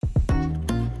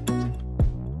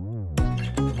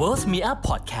World Me Up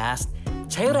Podcast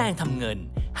ใช้แรงทำเงิน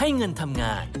ให้เงินทำง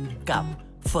านกับ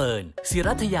เฟิร์น ศิ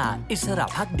รัทยาอิสระ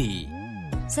ภักดี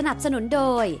สนับสนุนโด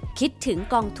ยคิดถึง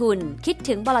กองทุนคิด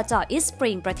ถึงบลจ. East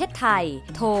Spring ประเทศไทย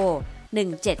โทร1725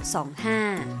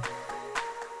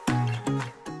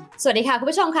สวัสดีค่ะคุณ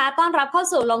ผู้ชมคะต้อนรับเข้า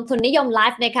สู่ลงทุนนิยมไล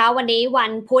ฟ์นะคะวันนี้วั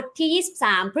นพุธที่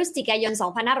23พฤศจิกายน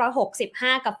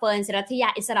2565กับเฟิร์น ศิรัทยา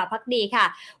อิสระภักดีค่ะ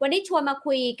วันนี้ชวนมา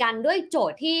คุยกันด้วยโจ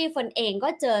ทย์ที่เฟิร์นเองก็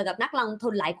เจอกับนักลงทุ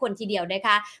นหลายคนทีเดียวนะค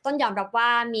ะต้องยอมรับว่า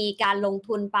มีการลง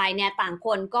ทุนไปเนี่ยต่างค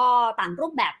นก็ต่างรู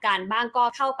ปแบบกันบ้างก็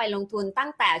เข้าไปลงทุนตั้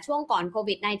งแต่ช่วงก่อนโค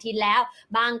วิด -19 แล้ว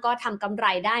บ้างก็ทำกำไร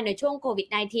ได้ในช่วงโควิด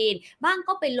 -19 บ้าง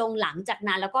ก็ไปลงหลังจาก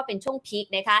นั้นแล้วก็เป็นช่วงพีค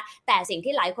นะคะแต่สิ่ง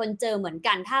ที่หลายคนเจอเหมือน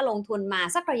กันถ้าลงทุนมา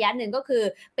สักระยะหนึ่งก็คือ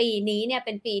ปีนี้เนี่ยเ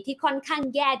ป็นปีที่ค่อนข้าง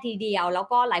แย่ทีเดียวแล้ว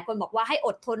ก็หลายคนบอกว่าให้อ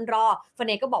ดทนรอเฟเ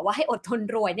นก็บอกว่าให้อดทน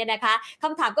รวยเนี่ยนะคะค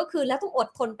ำถามก็คือแล้วต้องอด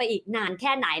ทนไปอีกนานแ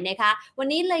ค่ไหนนะคะวัน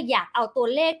นี้เลยอยากเอาตัว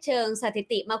เลขเชิงสถิ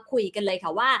ติมาคุยกันเลยค่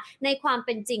ะว่าในความเ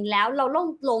ป็นจริงแล้วเรา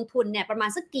ลงทุนเนี่ยประมาณ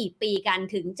สักกี่ปีกัน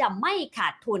ถึงจะไม่ขา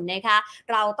ดทุนนะคะ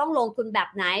เราต้องลงทุนแบบ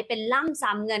ไหนเป็นล่ำ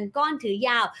ซ้ำเงินก้อนถือย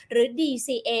าวหรือ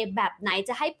DCA แบบไหนจ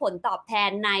ะให้ผลตอบแทน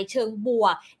ในเชิงบว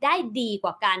กได้ดีก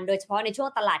ว่ากันโดยเฉพาะในช่วง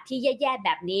ตลาดที่แย่ๆแ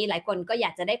บบนี้หลายคนก็อย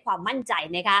ากจะได้ความมั่นใจ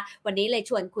นะคะวันนี้เลย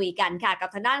ชวนคุยกันค่ะกับ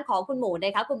ทางด้านของคุณหมูน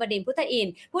ะคะคุณบดินทร์พุทธอินท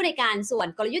ร์ผู้ในวยการส่วน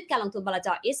กลยุทธ์การลงทุนบลจ.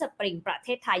 East Spring ประเท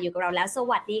ศไทยอยู่กับเราแล้วส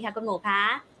วัสดีค่ะคุณหมูคะ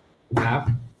ครับ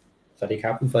สวัสดีครั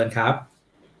บคุณเฟิร์นครับ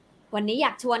วันนี้อย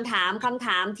ากชวนถามคำถ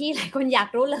ามที่หลายคนอยาก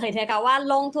รู้เลยนะคะว่า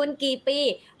ลงทุนกี่ปี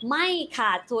ไม่ข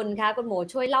าดทุนคะคุณหมู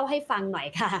ช่วยเล่าให้ฟังหน่อย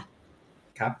ค่ะ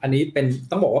ครับอันนี้เป็น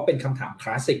ต้องบอกว่าเป็นคำถามคล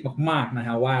าสสิกมากๆนะฮ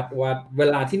ะว่าเว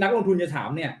ลาที่นักลงทุนจะถาม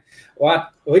เนี่ยว่า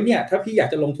เนี่ยถ้าพี่อยาก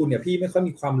จะลงทุนเนี่ยพี่ไม่ค่อย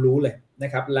มีความรู้เลยน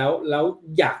ะครับแล้ว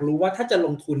อยากรู้ว่าถ้าจะล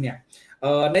งทุนเนี่ย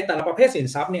ในแต่ละประเภทสิน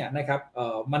ทรัพย์เนี่ยนะครับ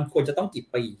มันควรจะต้องกี่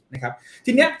ปีนะครับ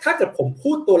ทีเนี้ยถ้าเกิดผม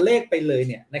พูดตัวเลขไปเลย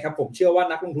เนี่ยนะครับผมเชื่อว่า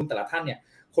นักลงทุนแต่ละท่านเนี่ย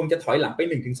คงจะถอยหลังไป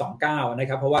 1-2 ก้าวนะ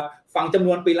ครับเพราะว่าฟังจำน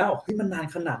วนปีแล้วมันนาน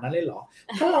ขนาดนั้นเลยเหรอ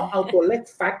ถ้าเราเอาตัวเลข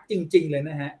แฟกต์จริงๆเลย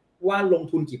นะฮะว่าลง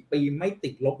ทุนกี่ปีไม่ติ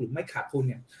ดลบหรือไม่ขาดทุน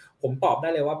เนี่ยผมตอบได้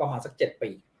เลยว่าประมาณสัก7ปี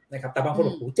นะครับแต่บางคนบ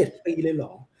อกโอ้7ปีเลยเหร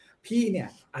อพี่เนี่ย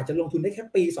อาจจะลงทุนได้แค่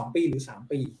ปี2ปีหรือ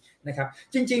3ปีนะครับ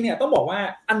จริงๆเนี่ยต้องบอกว่า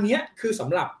อันเนี้ยคือส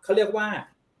ำหรับเขาเรียกว่า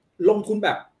ลงทุนแบ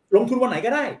บลงทุนวันไหนก็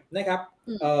ได้นะครับ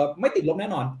ไม่ติดลบแน่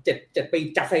นอน7ปี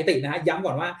จากสถิตินะฮะย้ำก่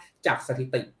อนว่าจากสถิ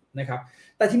ตินะครับ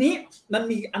แต่ทีนี้มัน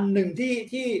มีอันนึง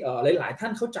ที่หลายๆท่า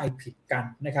นเข้าใจผิดกัน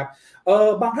นะครับ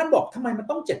บางท่านบอกทำไมมัน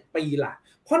ต้อง7ปีล่ะ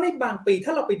เพราะในบางปีถ้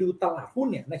าเราไปดูตลาดหุ้น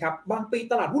เนี่ยนะครับบางปี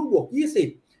ตลาดหุ้นบวก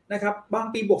20นะครับบาง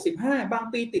ปีบวก15บาง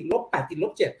ปีติดลบ8ติดล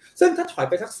บ7ซึ่งถ้าถอย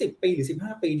ไปสัก10ปีหรือ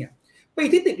15ปีเนี่ยปี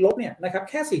ที่ติดลบเนี่ยนะครับ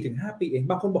แค่ 4-5 ปีเอง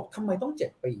บางคนบอกทำไมต้อง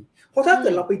7ปีเพราะถ้าเกิ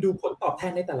ดเราไปดูผลตอบแท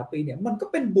นในแต่ละปีเนี่ยมันก็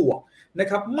เป็นบวกนะ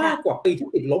ครับมากกว่าปีที่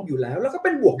ติดลบอยู่แล้วก็เ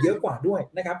ป็นบวกเยอะกว่าด้วย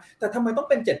นะครับแต่ทำไมต้อง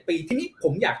เป็น7ปีทีนี้ผ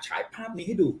มอยากฉายภาพนี้ใ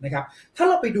ห้ดูนะครับถ้า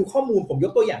เราไปดูข้อมูลผมย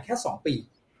กตัวอย่างแค่2ปี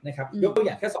นะครับยกตัวอ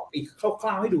ย่างแค่2ปีค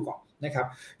ร่าวๆให้ดูก่อนนะครับ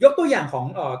ยกตัวอย่างของ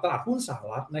ตลาดหุ้นสห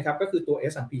รัฐนะครับก็คือตัว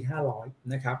S&P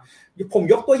 500นะครับผม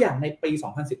ยกตัวอย่างในปี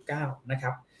2019นะครั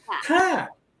บถ้า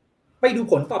ไปดู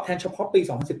ผลตอบแทนเฉพาะปี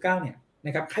2019เนี่ยน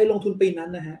ะครับใครลงทุนปีนั้น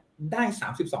นะฮะได้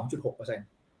 32.6% น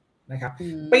ะครับ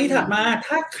ปีถัดมา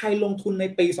ถ้าใครลงทุนใน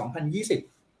ปี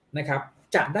2020นะครับ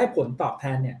จะได้ผลตอบแท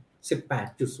นเนี่ย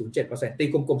 18.07% ตี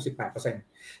กลมๆ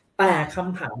 18% แต่ค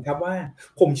ำถามครับว่า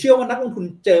ผมเชื่อว่านักลงทุน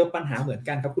เจอปัญหาเหมือน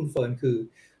กันครับคุณเฟิร์นคือ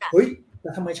เฮ้ยแต่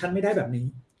ทำไมฉันไม่ได้แบบนี้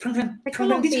ทั้ง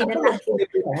ที่ฉันก็ลงทุนใน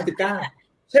ปี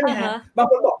2019ใช่ไหมฮะบาง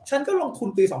คนบอกฉันก็ลงทุน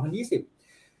ปี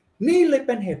2020นี่เลยเ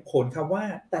ป็นเหตุผลครับว่า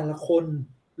แต่ละคน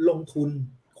ลงทุน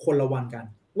คนละวันกัน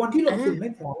วันที่ลงทุนไ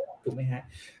ม่พร้อมถูกไหมฮะ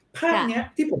ภาพเนี้ย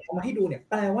ที่ผมเอามาให้ดูเนี่ย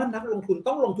แปลว่านักลงทุน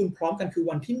ต้องลงทุนพร้อมกันคือ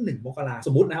วันที่1 มกราคมส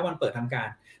มมุตินะวันเปิดทำการ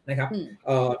นะครับ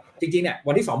จริงๆเนี่ย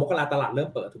วันที่2 มกราคมตลาดเริ่ม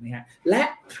เปิดถูกไหมฮะและ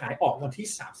ขายออกวันที่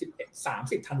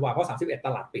30 ธันวาคมเพราะ31ต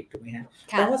ลาดปิดถูกไหมฮะ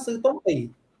แปลว่าซื้อต้นปี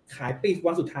ขายปี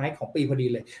วันสุดท้ายของปีพอดี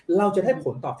เลยเราจะได้ผ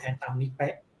ลตอบแทนตามนี้เป๊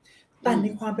ะแต่ใน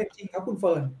ความเป็นจริงครับคุณเ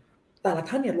ฟิร์นแต่ละ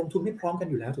ท่านเนี่ยลงทุนไม่พร้อมกัน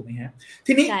อยู่แล้วถูกไหมฮะ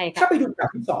ทีนี้ถ้าไปดูกราฟ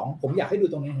ที่2ผมอยากให้ดู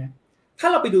ตรงนี้ฮะถ้า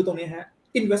เราไปดูตรงนี้ฮะ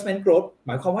investment growth ห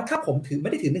มายความว่าถ้าผมถือไม่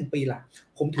ได้ถือ1ปีล่ะ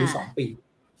ผมถือ2ปี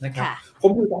นะครับผ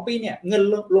มถือ2ปีเนี่ยเงิน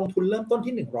ลงทุนเริ่มต้น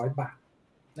ที่100บาท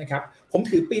นะครับผม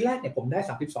ถือปีแรกเนี่ยผมได้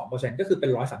 32% ก็คือเป็น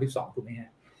132ถูกไหมฮะ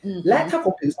และถ้าผ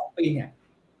มถือ2ปีเนี่ย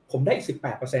ผมได้อีก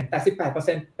 18% แต่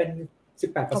 18% เป็น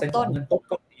 18% ของเงินต้น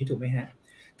ก้อนนี้ถูกไหมฮะ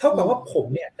เท่ากับว่าผม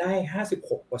เนี่ยได้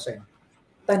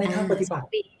 56% แต่ในทางปฏิบัติ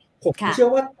ผมเชื่อ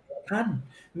ว่าท่าน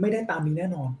ไม่ได้ตามนี้แน่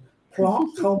นอนเพราะ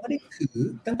เขาไม่ได้ถือ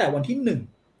ตั้งแต่วันที่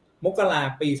1 มกราคม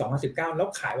ปี2019แล้ว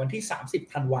ขายวันที่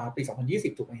30 ธันวาคมปี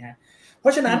2020ถูกไหมฮะเพรา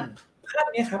ะฉะนั้นภาพ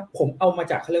นี้ครับผมเอามา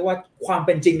จากเขาเรียกว่าความเ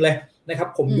ป็นจริงเลยนะครับ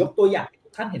ผมยกตัวอย่างให้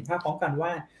ท่านเห็นภาพพร้อมกันว่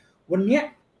าวันนี้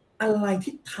อะไร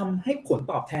ที่ทำให้ผล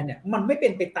ตอบแทนเนี่ยมันไม่เป็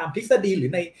นไปตามทฤษฎีหรื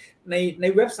อใน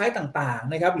เว็บไซต์ต่าง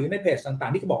ๆนะครับหรือในเพจต่า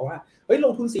งๆที่เขาบอกว่าเฮ้ยล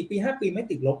งทุน4ปี5ปีไม่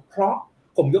ติดลบเพราะ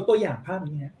ผมยกตัวอย่างภาพ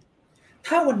นี้ฮะ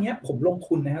ถ้าวันนี้ผมลง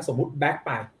ทุนนะฮะสมมุติแบ็คไ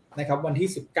ปนะครับวันที่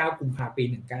19กุมภาพันธ์ปี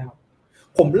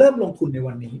19ผมเริ่มลงทุนใน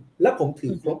วันนี้แล้วผมถื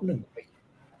อครบ1ปี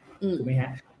ถูกไหมฮะ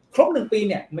ครบ1ปี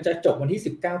เนี่ยมันจะจบวันที่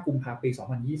19กุมภาพันธ์ปี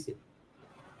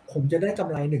2020ผมจะได้กำ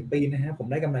ไร1ปีนะฮะผม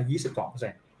ได้กำไร 22%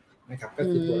 นะครับก็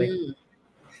คือตัวเลข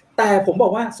แต่ผมบอ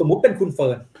กว่าสมมุติเป็นคุณเฟิ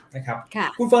ร์นนะครับ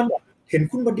คุณเฟิร์นบอกเห็น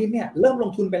คุณบดินทร์เนี่ยเริ่มล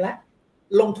งทุนไปแล้ว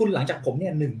ลงทุนหลังจากผมเนี่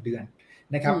ย1เดือน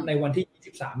นะครับในวันที่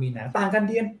23มีนาต่างกันเ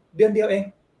ดือนเดียวเอง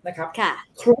นะครับ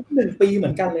ครบ1ปีเหมื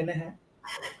อนกันเลยนะฮะ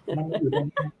มันอยู่ตรง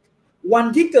นี้วัน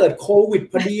ที่เกิดโควิด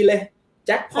พอดีเลยแ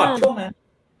จ็คพอตช่วงนั้น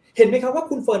เห็นไหมครับว่า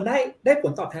คุณเฟิร์นได้ผ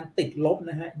ลตอบแทนติดลบ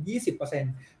นะฮะ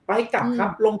 20% ไปกลับครั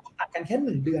บลงทุนต่างกันแค่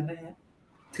1เดือนนะฮะ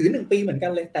ถือ1ปีเหมือนกั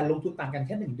นเลยแต่ลงทุนต่างกันแ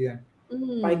ค่1เดือน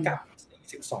ไปกลับ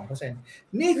 42%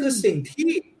 นี่คือสิ่งที่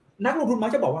นักลงทุนมั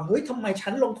กจะบอกว่าเฮ้ยทำไมฉั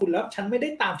นลงทุนแล้วฉันไม่ได้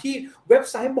ตามที่เว็บ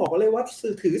ไซต์บอกเลยว่า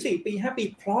ถือ4ปี5ปี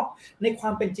เพราะในควา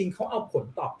มเป็นจริงเขาเอาผล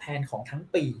ตอบแทนของทั้ง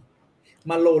ปี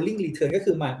มา rolling return ก็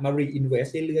คือมา reinvest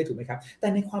เรื่อยๆถูกไหมครับแต่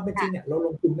ในความเป็นจริงเนี่ยเราล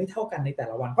งทุนไม่เท่ากันในแต่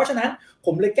ละวันเพราะฉะนั้นผ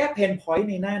มเลยแก้ pain point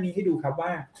ในหน้านี้ให้ดูครับว่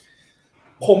า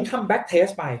ผมทำ back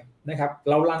test ไปนะครับ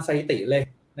เรารันสถิติเลย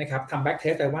นะครับทำ back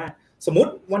test ไปว่าสมมุ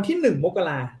ติวันที่1มกร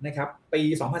านะครับปี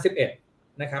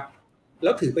2011นะครับแล้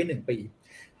วถือไป1ปี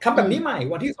ทำแบบนี้ใหม่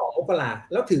วันที่2มกรา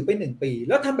แล้วถือไป1ปีแ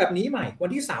ล้วทำแบบนี้ใหม่วัน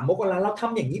ที่3มกราเราท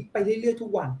ำอย่างนี้ไปเรื่อยๆทุ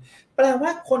กวันแปลว่า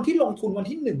คนที่ลงทุนวัน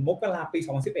ที่1มกราปี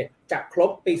2011จะครบ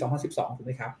ปี2012ถูกไ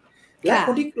หมครับและค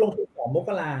นที่ลงทุน2มก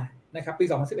รานะครับปี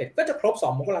2011ก็จะครบ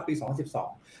2มกราปี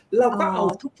2012เราก็เอา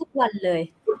ทุกๆวันเลย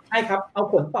ใช่ครับเอา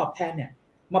ผลตอบแทนเนี่ย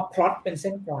มาพลอตเป็นเ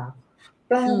ส้นกราฟแ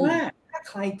ปลว่าถ้า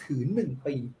ใครถือ1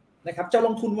ปีนะครับจะล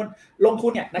งทุน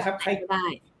เนี่ยนะครับใครก็ได้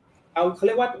เอาเขาเ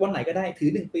รียกว่าวันไหนก็ได้ถื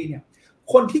อ1ปีเนี่ย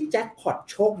คนที่แจ็คพอต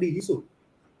โชคดีที่สุด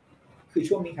คือ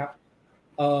ช่วงนี้ครับ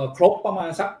ครบประมาณ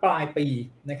สักปลายปี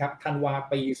นะครับธันวา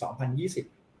ปี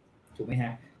2020ถูกไหมฮ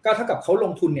ะก็เท่ากับเขาล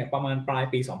งทุนเนี่ยประมาณปลาย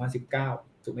ปี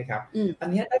2019ถูกไหมครับอัน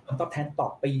นี้ได้ผลตอบแทนต่อ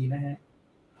ปีนะฮะ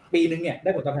ปีนึงเนี่ยได้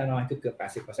ผลตอบแทนประมาณเกือ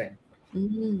บ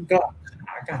 80% กลับข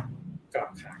า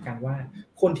กันว่า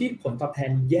คนที่ผลตอบแท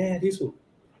นแย่ที่สุด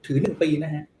ถือ1ปีน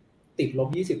ะฮะติดลบ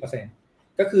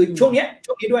 20%ก็คือช่วงนี้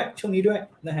ด้วย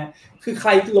นะฮะคือใคร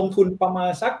ลงทุนประมาณ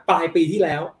สักปลายปีที่แ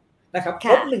ล้วนะครับค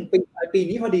รบ1ปีปลายปี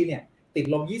นี้พอดีเนี่ยติด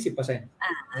ลบ 20% น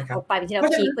ะครับปลายปีที่แล้ว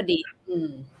พีคพอดี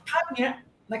ภาพนี้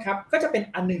นะครับก็จะเป็น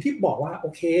อันนึงที่บอกว่าโอ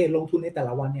เคลงทุนในแต่ล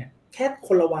ะวันเนี่ยแค่ค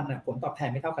นละวันน่ะผลตอบแทน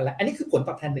ไม่เท่ากันแล้วอันนี้คือผลต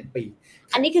อบแทน1ปี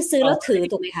อันนี้คือซื้อแล้วถือ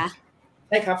ถูกไหมคะ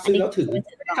ใช่ครับซื้อแล้วถือ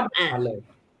ทำงานเลย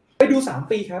ไปดู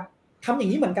3ปีครับทำอย่า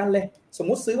งนี้เหมือนกันเลยสม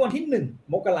มุติซื้อวันที่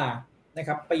1มกรานะค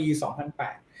รับปี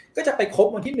2008ก็จะไปครบ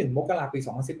วันที่1มกราปี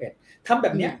2011ทำแบ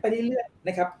บนี้ไปเรื่อยๆน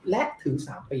ะครับและถือ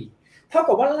3ปีเท่า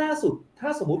กับว่าล่าสุดถ้า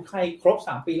สมมุติใครครบ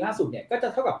3ปีล่าสุดเนี่ยก็จะ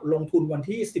เท่ากับลงทุนวัน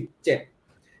ที่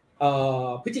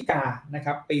17พฤศจิกายนนะค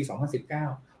รับปี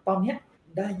2019ตอนนี้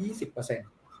ได้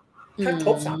 20% ถ้าคร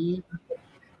บ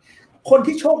3คน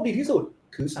ที่โชคดีที่สุด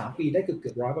ถือ3ปีได้เกื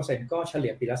อบ 100% ก็เฉลี่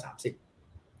ยปีละ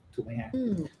30ถูกไหมฮะ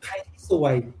ใครที่ซ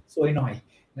วยหน่อย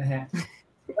นะฮะ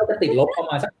ก็จะติดลบประ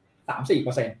มาณสัก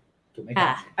 3-4% ถูกไหมค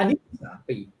รับอันนี้3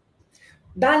ปี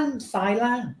ด้านซ้าย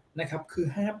ล่างนะครับคือ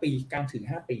5ปีการถือ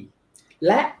5ปีแ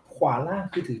ละขวาล่าง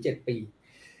คือถือ7ปี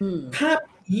ภาพ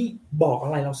นี้บอกอ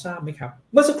ะไรเราทราบไหมครับ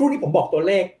เมื่อสักครู่นี้ผมบอกตัว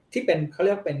เลขที่เป็นเขาเ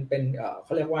รียกเป็นเข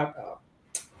าเรียกว่า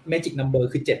magic number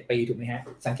คือ7ปีถูกไหมฮะ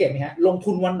สังเกตไหมฮะลง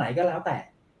ทุนวันไหนก็แล้วแต่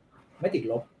ไม่ติด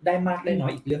ลบได้มากได้น้อ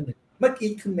ยอีกเรื่องนึงเมื่อกี้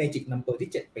คือ magic number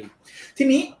ที่7ปีที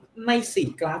นี้ใน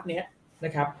4กราฟเนี้ยน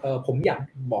ะครับผมอยาก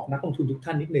บอกนักลงทุนทุกท่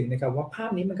านนิดนึงนะครับว่าภา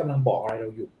พนี้มันกำลังบอกอะไรเรา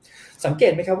อยู่สังเก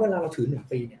ตไหมครับเวลาเราถือ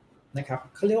1ปีเนี่ยนะครับ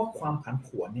เขาเรียกว่าความผันผ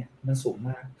วนเนี่ยมันสูง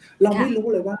มากเราไม่รู้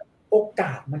เลยว่าโอก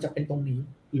าสมันจะเป็นตรงนี้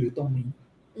หรือตรงนี้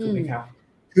ถูกไหมครับ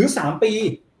ถือ3ปี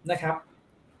นะครับ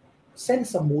เส้น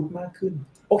สมูทมากขึ้น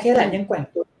โอเคแหละยังแกว่ง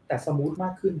ตัวแต่สมูทม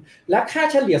ากขึ้นและค่า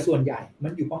เฉลี่ยส่วนใหญ่มั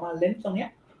นอยู่ประมาณเลนส์ตรงเนี้ย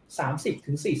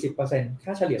 30-40% ค่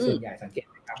าเฉลี่ยส่วนใหญ่สังเกต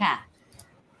ไหมครับ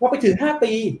พอไปถึง5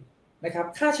ปีนะครับ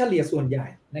ค่าเฉลี่ยส่วนใหญ่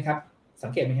นะครับสั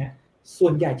งเกตไหมฮะส่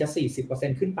วนใหญ่จะ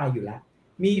 40% ขึ้นไปอยู่แล้ว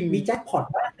มีแจ็คพอต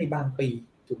บ้างในบางปี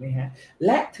ถูกไหมฮะแ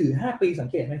ละถือ5ปีสัง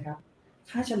เกตไหมครับ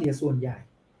ค่าเฉลี่ยส่วนใหญ่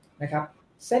นะครับ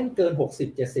เส้นเกิน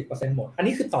 60-70% หมดอัน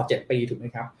นี้คือต่อ7ปีถูกไหม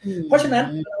ครับเพราะฉะนั้น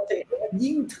เราจะเห็นว่า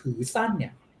ยิ่งถือสั้นเนี่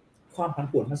ยความผัน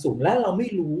ผวนมันสูงและเราไม่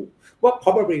รู้ว่า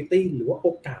probability หรือว่าโอ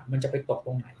กาสมันจะไปตกต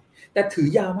รงไหนแต่ถือ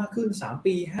ยาวมากขึ้น3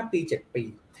ปี5ปี7ปี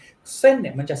เส้นเ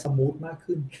นี่ยมันจะสมูทมาก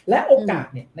ขึ้นและโอกาส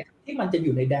เนี่ยที่มันจะอ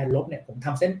ยู่ในแดนลบเนี่ยผมท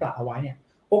ำเส้นประเอาไว้เนี่ย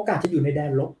โอกาสจะอยู่ในแด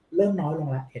นลบเริ่มน้อยลง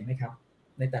แล้วเห็นไหมครับ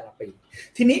ในแต่ละปี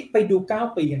ทีนี้ไปดู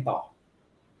9ปีกันต่อ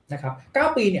นะครับ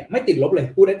9ปีเนี่ยไม่ติดลบเลย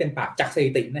พูดได้เต็มปากจากส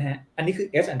ถิตินะฮะอันนี้คือ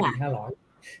S&P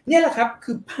 500เนี่ยแหละครับ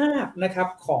คือภาพนะครับ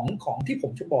ของที่ผ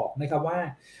มจะบอกนะครับว่า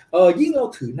ยิ่งเรา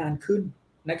ถือนานขึ้น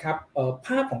นะครับภ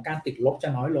าพของการติดลบจะ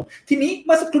น้อยลงทีนี้เ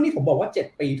มื่อสักครู่นี้ผมบอกว่า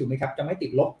7ปีถูกไหมครับจะไม่ติ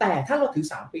ดลบแต่ถ้าเราถือ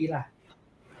3ปีล่ะ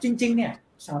จริงๆเนี่ย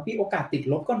3ปีโอกาสติด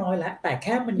ลบก็น้อยแล้วแต่แ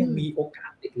ค่มันยังมีโอกา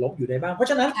สติดลบอยู่ได้บ้างเพราะ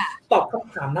ฉะนั้นตอบค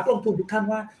ำถามนักลงทุนทุกท่าน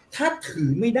ว่าถ้าถือ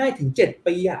ไม่ได้ถึง7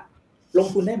ปีอะลง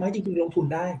ทุนได้ไหมจริงๆลงทุน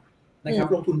ได้นะครับ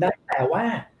ลงทุนได้แต่ว่า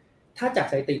ถ้าจาก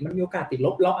สถิติมันมีโอกาสติดล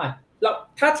บเรา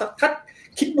ถ้า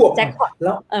คิดบวกแ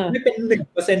ล้วไม่เป็น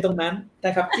 1% ตรงนั้นน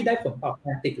ะครับที่ได้ผลตอบแท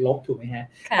นติดลบถูกไหมฮะ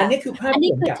อันนี้คือภาพ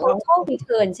total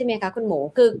return ใช่ไหมคะคุณหมู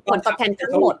คือผลตอบแทนทั้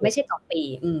งหมดไม่ใช่ต่อปี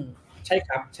ใช่ค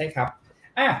รับ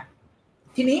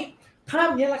ทีนี้ภาพ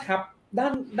นี้แหละครับ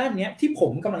ด้านนี้ที่ผ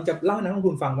มกำลังจะเล่าให้นักลง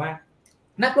ทุนฟังว่า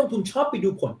นักลงทุนชอบไปดู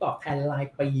ผลตอบแทนราย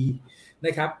ปีน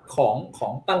ะครับขอ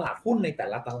งตลาดหุ้นในแต่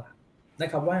ละตลาดนะ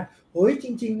ครับว่าเฮ้ยจ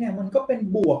ริงๆเนี่ยมันก็เป็น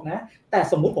บวกนะแต่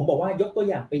สมมุติผมบอกว่ายกตัว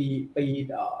อย่างปี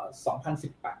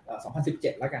2018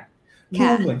 2017แล้วกันดู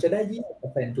เหมือนจะได้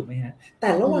 20% ถูกไหมฮะแต่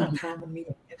ระหว่างทางมันมีอ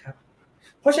ย่างนี้ครับ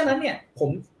เพราะฉะนั้นเนี่ยผม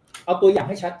เอาตัวอย่าง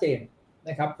ให้ชัดเจน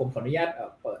นะครับผมขออนุญาต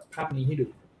เปิดภาพนี้ให้ดู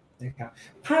นะครับ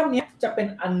ภาพนี้จะเป็น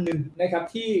อันนึงนะครับ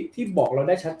ที่บอกเรา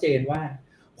ได้ชัดเจนว่า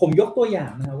ผมยกตัวอย่า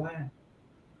งนะว่า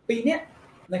ปีเนี้ย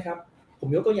นะครับผม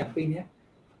ยกตัวอย่างปีเนี้ย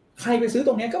ใครไปซื้อต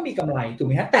รงนี้ก็มีกำไรถูกไ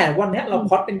หมฮะแต่วันนี้เรา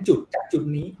พอตเป็นจุดจากจุด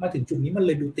นี้มาถึงจุดนี้มันเ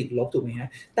ลยดูติดลบถูกไหมฮะ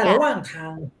แต่ระหว่างทา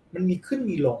งมันมีขึ้น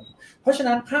มีลงเพราะฉะ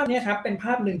นั้นภาพนี้ครับเป็นภ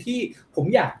าพหนึ่งที่ผม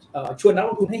อยากชวนนักล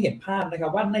งทุนให้เห็นภาพนะครั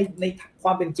บว่าในคว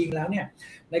ามเป็นจริงแล้วเนี่ย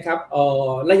นะครับ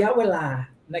ระยะเวลา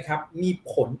นะครับมี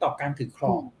ผลต่อการถือคร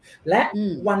องและ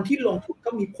วันที่ลงทุนก็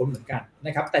มีผลเหมือนกันน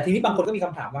ะครับแต่ทีนี้บางคนก็มีค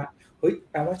ำถามว่าเฮ้ย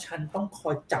แปลว่าฉันต้องคอ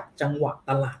ยจับจังหวะ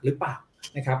ตลาดหรือเปล่า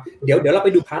นะครับเดี๋ยวเราไป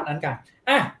ดูพาร์ทนั้นกัน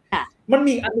มัน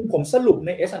มีอันนึงผมสรุปใน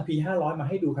S&P 500มา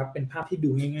ให้ดูครับเป็นภาพที่ดู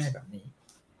ง่ายๆแบบนี้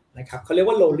นะครับเขาเรียก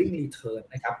ว่า rolling return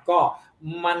นะครับก็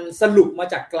มันสรุปมา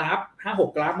จากกราฟ 5-6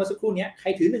 กราฟเมื่อสักครู่นี้ใคร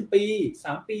ถือ1ปี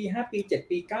3ปี5ปี7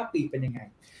ปี9ปีเป็นยังไง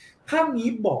ภาพนี้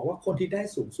บอกว่าคนที่ได้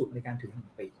สูงสุดในการถือ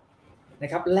1ปีนะ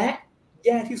ครับและแ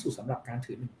ย่ที่สุดสำหรับการ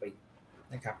ถือ1ปี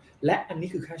นะครับและอันนี้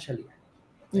คือค่าเฉลี่ย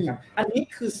นะครับอันนี้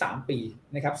คือ3ปี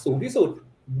นะครับสูงที่สุด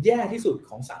แย่ที่สุด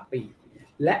ของ3ปี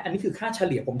และอันนี้คือค่าเฉ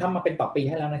ลี่ยผมทำมาเป็นต่อปีใ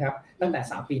ห้แล้วนะครับตั้งแต่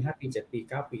3ปี5ปี7ปี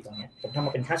9ปีตรงนี้ผมทำม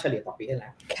าเป็นค่าเฉลี่ยต่อปีให้แล้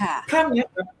วภาพนี้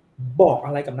ครับบอกอ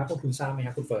ะไรกับนักลงทุนทราบไหมค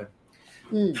รับคุณเฟิร์น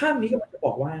ภาพนี้ก็จะบ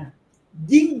อกว่า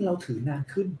ยิ่งเราถือนาน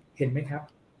ขึ้นเห็นไหมครับ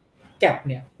แก็ป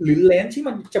เนี่ยหรือเลนส์ที่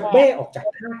มันจะเบ้ออกจาก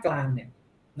ค่ากลางเนี่ย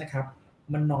นะครับ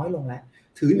มันน้อยลงแล้ว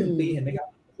ถือ1ปีเห็นไหมครับ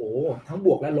โอ้ทั้งบ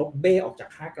วกและลบเบ้ออกจาก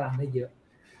ค่ากลางได้เยอะ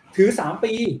ถือ3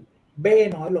ปีเบ้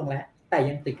น้อยลงแล้วแต่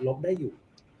ยังติดลบได้อยู่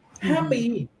5ปี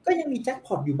ก็ยังมีแจ็คพ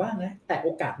อตอยู่บ้างนะแต่โอ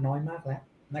กาสน้อยมากแล้ว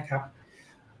นะครับ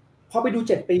พอไปดู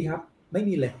7ปีครับไม่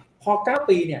มีเลยพอ9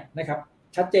ปีเนี่ยนะครับ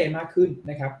ชัดเจนมากขึ้น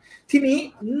นะครับทีนี้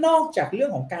นอกจากเรื่อ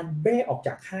งของการเบ้ออกจ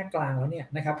ากค่ากลางแล้วเนี่ย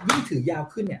นะครับยิ่งถือยาว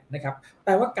ขึ้นเนี่ยนะครับแป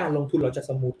ลว่าการลงทุนเราจะส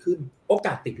มูทขึ้นโอก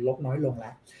าสติดลบน้อยลงแ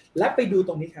ล้วและไปดูต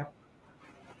รงนี้ครับ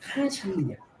ค่าเฉ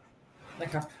ลี่ยนะ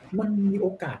ครับมันมีโอ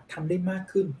กาสทำได้มาก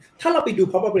ขึ้นถ้าเราไปดู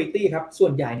probability ครับส่ว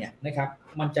นใหญ่เนี่ยนะครับ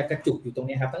มันจะกระจุกอยู่ตรง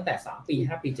นี้ครับตั้งแต่3ปี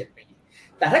5ปี7ปี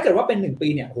แต่ถ้าเกิดว่าเป็น1ปี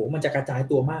เนี่ยโหมันจะกระจาย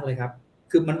ตัวมากเลยครับ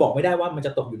คือมันบอกไม่ได้ว่ามันจ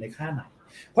ะตกอยู่ในค่าไหน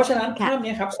เพราะฉะนั้นภาพ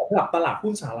นี้ครับสำหรับตลาด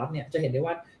หุ้นสหรัฐเนี่ยจะเห็นได้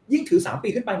ว่ายิ่งถือ3ปี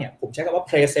ขึ้นไปเนี่ยผมใช้คำว่า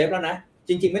play safe แล้วนะ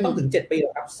จริงๆไม่ต้องถึง7ปีหร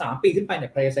อกครับ3ปีขึ้นไปเนี่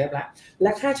ย play safe แล้วแล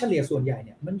ะค่าเฉลี่ยส่วนใหญ่เ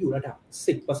นี่ยมันอยู่ระดับ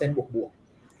 10% บวก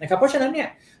ๆนะครับเพราะฉะนั้นเนี่ย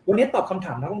วันนี้ตอบคำถ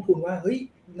ามนักลงทุนว่าเฮ้ย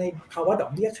ในภาวะดอ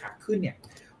กเบี้ยขาขึ้นเนี่ย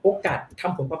โอกาสท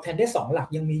ำผลตอบแทนได้2หลัก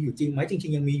ยังมีอยู่จริงไหมจริ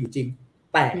งๆยังมีอยู่จริง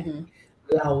แต่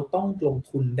เราต้องลง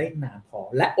ทุนได้นานพอ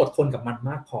และอดทนกับมัน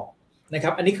มากพอนะครั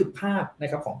บอันนี้คือภาพนะ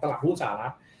ครับของตลาดหุ้นสหรั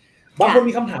ฐบางคน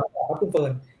มีคำถามครับคุณเฟิร์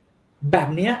นแบบ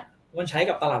นี้มันใช้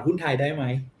กับตลาดหุ้นไทยได้ไหม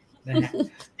นะฮะ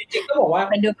จริงๆก็บอกว่า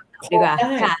เป็นดูดีกว่า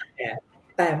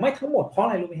แต่ไม่ทั้งหมดเพราะอะ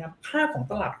ไรรู้ไหมครับภาพของ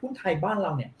ตลาดหุ้นไทยบ้านเร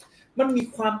าเนี่ยมันมี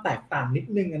ความแตกต่างนิด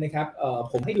นึงนะครับ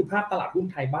ผมให้ดูภาพตลาดหุ้น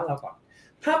ไทยบ้านเราก่อน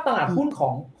ภาพตลาดหุ้น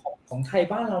ของไทย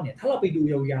บ้านเราเนี่ยถ้าเราไปดู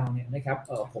ยาวๆเนี่ยนะครับ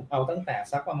ผมเอาตั้งแต่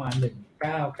สักประมาณ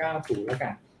1990แล้วกั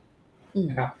น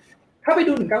นะครับถ้าไป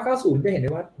ดู1990จะเห็นได้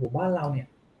ว่าโหบ้านเราเนี่ย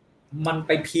มันไ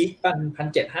ปพีค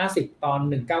1,750ตอน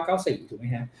1994ถูกไหม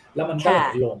ฮะแล้วมันก็ไหล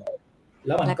ลงแ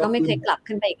ล้วมันก็ไม่เคยกลับ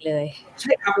ขึ้นไปอีกเลยใ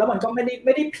ช่ครับแล้วมันก็ไม่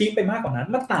ได้พีคไปมากกว่านั้น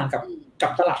มันต่างกั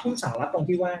บตลาดหุ้นสหรัฐตรง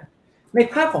ที่ว่าใน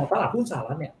ภาพของตลาดหุ้นสห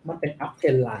รัฐเนี่ยมันเป็น up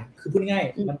trend line คือพูดง่าย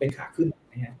ๆมันเป็นขาขึ้น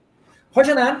นะฮะเพราะฉ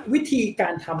ะนั้นวิธีกา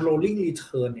รทำ rolling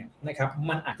return เนี่ยนะครับ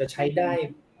มันอาจจะใช้ได้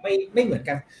ไม่เหมือน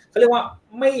กันเขาเรียกว่า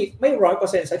ไม่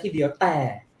 100% ซะทีเดียวแต่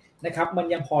นะครับมัน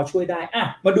ยังพอช่วยได้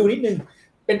มาดูนิดนึง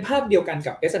เป็นภาพเดียวกัน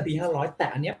กับ S&P 500แต่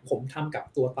อันเนี้ยผมทำกับ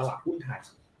ตัวตลาดหุ้นไทย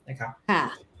นะครับ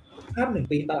ภาพ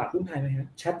1ปีตลาดหุ้นไทยไหมครับ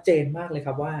ชัดเจนมากเลยค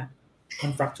รับว่ามั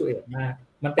น fluctuate มาก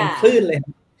มันเป็นคลื่นเลย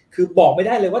คือบอกไม่ไ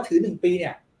ด้เลยว่าถือ1ปีเนี่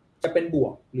ยจะเป็นบว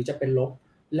กหรือจะเป็นลบ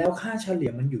แล้วค่าเฉลี่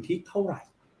ยมันอยู่ที่เท่าไหร่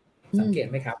สังเกต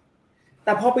ไหมครับแ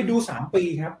ต่พอไปดู3ปี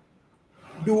ครับ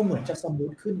ดูเหมือนจะสมู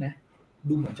ทขึ้นนะ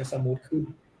ดูเหมือนจะสมูทขึ้น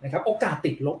นะครับโอกาส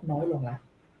ติดลบน้อยลงแล้ว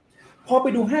พอไป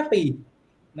ดู5ปี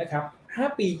นะครับ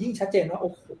5ปียิ่งชัดเจนว่า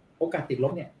โอกาสติดล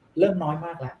บเนี่ยเริ่มน้อยม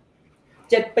ากแล้ว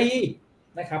7ปี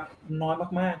นะครับน้อย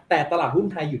มากๆแต่ตลาดหุ้น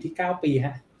ไทยอยู่ที่9ปีฮ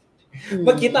ะเ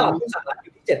มื่อกี้ตลาดหุ้นสหรัฐอ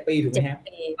ยู่ที่7ปีถูกไหมฮะ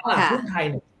ตลาดหุ้นไทย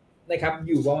เนี่ยนะครับอ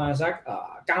ยู่ประมาณสัก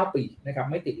9ปีนะครับ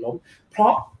ไม่ติดลบเพรา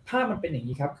ะถ้ามันเป็นอย่าง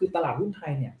นี้ครับคือตลาดหุ้นไท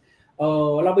ยเนี่ย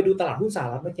เราไปดูตลาดหุ้นสห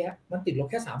รัฐเมื่อกี้มันติดลบ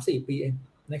แค่ 3-4 ปีเอง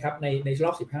นะครับในร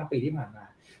อบ15ปีที่ผ่านมา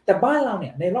แต่บ้านเราเนี่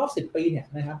ยในรอบ10ปีเนี่ย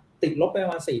นะครับติดลบไปปร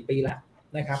ะมาณ4ปีแล้ว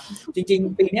นะครับจริง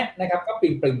ๆปีนี้นะครับก็ป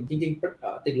ริ่มๆจริง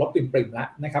ๆติดลบปริ่มๆแล้ว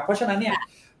นะครับเพราะฉะนั้นเนี่ย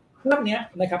ภาพนี้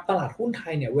นะครับตลาดหุ้นไท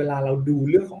ยเนี่ยเวลาเราดู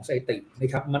เรื่องของสถิตินะ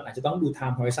ครับมันอาจจะต้องดู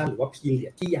time horizon หรือว่า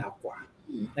period ที่ยาวกว่า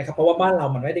นะครับเพราะว่าบ้านเรา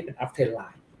มันไม่ได้เป็น up trend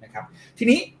line นะครับที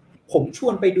นี้ผมชว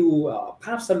นไปดูภ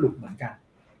าพสรุปเหมือนกัน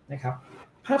นะครับ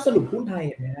ภาพสรุปหุ้นไทย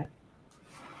เนี่ยนะ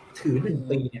ถือ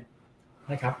1ปีเนี่ย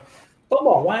นะครับต้อง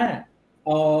บอกว่า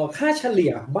ค่าเฉลี่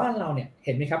ยบ้านเราเนี่ยเ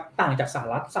ห็นไหมครับต่างจากสห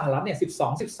รัฐเนี่ย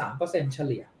 12-13% เฉ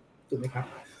ลี่ยถูกไหมครับ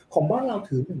ของบ้านเรา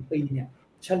ถือ1ปีเนี่ย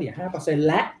เฉลี่ย 5%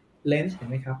 และเลนส์เห็น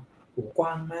ไหมครับโหกว้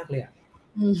างมากเลย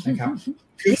นะครับ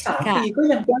ถือ3ปีก็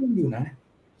ยังกว้างอยู่นะ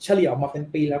เฉลี่ยออกมาเป็น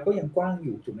ปีแล้วก็ยังกว้างอ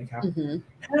ยู่ถูกไหมครับ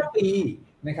5ปี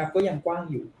นะครับก็ยังกว้าง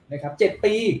อยู่นะครับ7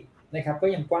ปีนะครับก็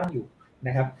ยังกว้างอยู่น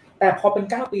ะครับแต่พอเป็น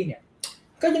9ปีเนี่ย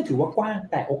ก็ยังถือว่ากว้าง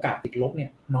แต่โอกาสติดลบเนี่ย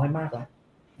น้อยมากแล้ว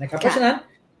นะครับเพราะฉะนั้น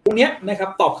ตรงนี้นะครับ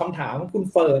ตอบคำถามคุณ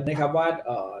เฟิร์นนะครับว่า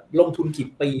ลงทุนกี่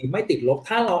ปีไม่ติดลบ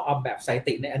ถ้าเราเอาแบบสถิ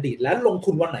ติในอดีตและลง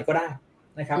ทุนวันไหนก็ได้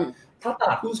นะครับถ้าต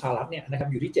ลาดหุ้นสหรัฐเนี่ยนะครับ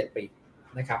อยู่ที่7ปี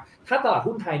นะครับถ้าตลาด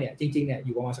หุ้นไทยเนี่ยจริงๆเนี่ยอ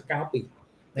ยู่ประมาณสัก9ปี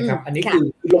นะครับอันนี้คือ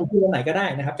ลงทุนวันไหนก็ได้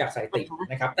นะครับจากสถิติ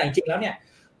นะครับแต่จริงๆแล้วเนี่ย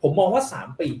ผมมองว่า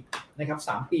3ปีนะครับ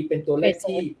3ปีเป็นตัวเลข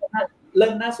ที่เ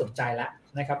ริ่มน่าสนใจแล้ว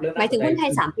นะครับเริ่มหมายถึงหุ้นไท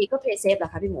ย3ปีก็เพลย์เซฟเหรอ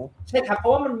คะพี่หมูใช่ครับเพรา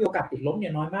ะว่ามันมีโอกาสติดลบเนี่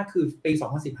ยน้อยมากคือปี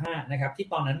2015นะครับที่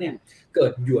ตอนนั้นเนี่ยเกิ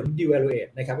ดหยวน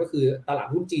devaluate นะครับก็คือตลาด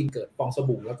หุ้นจีนเกิดฟองส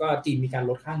บู่แล้วก็จีนมีการ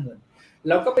ลดค่าเงินแ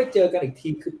ล้วก็ไปเจอกันอีกที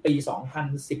คือปี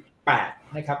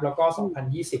2018นะครับแล้วก็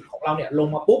2020ของเราเนี่ยลง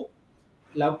มาปุ๊บ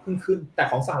แล้วขึ้นแต่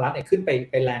ของสหรัฐเนี่ยขึ้น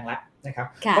ไปแรงแล้วนะครับ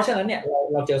เพราะฉะนั้นเนี่ย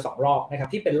เราเจอ2รอบนะครับ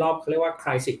ที่เป็นรอบเขาเรียกว่า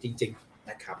crisis จริงๆ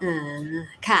นะครับ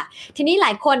ค่ะทีนี้หล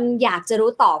ายคนอยากจะ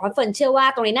รู้ต่อเพราะเฟิร์นเชื่อว่า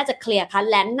ตรงนี้น่าจะเคลียร์คัท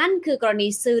และนั่นคือกรณี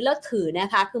ซื้อแล้วถือนะ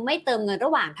คะคือไม่เติมเงินร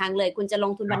ะหว่างทางเลยคุณจะล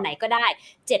งทุนวันไหนก็ได้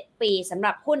7ปีสำห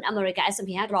รับหุ้นอเมริกา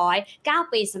S&P 500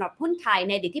 9ปีสำหรับหุ้นไทยใ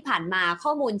นอดีตที่ผ่านมาข้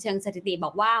อมูลเชิงสถิติบ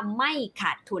อกว่าไม่ข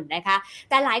าดทุนนะคะ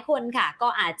แต่หลายคนค่ะก็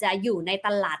อาจจะอยู่ในต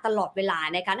ลาดตลอดเวลา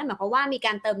นะคะนั่นหมายความว่ามีก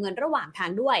ารเติมเงินระหว่างทา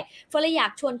งด้วยเฟิร์นเลยอยา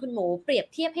กชวนคุณหมูเปรียบ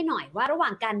เทียบให้หน่อยว่าระหว่า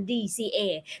งการ DCA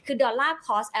คือ Dollar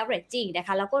Cost Averaging นะค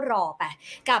ะแล้วก็รอไป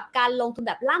กับการลงทุน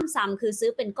แบบล่ำซ้ำคือซื้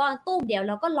อเป็นก้อนตู้มเดียวแ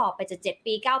ล้วก็รอไปจะ7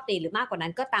ปี9ปีหรือมากกว่านั้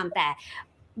นก็ตามแต่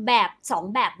แบบ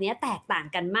2แบบนี้แตกต่าง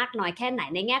กันมากน้อยแค่ไหน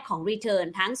ในแง่ของ return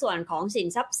ทั้งส่วนของสิน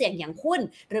ทรัพย์เสี่ยงอย่างหุ้น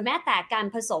หรือแม้แต่การ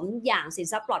ผสมอย่างสิน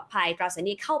ทรัพย์ปลอดภัยตราสารห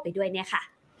นี้เข้าไปด้วยเนี่ยค่ะ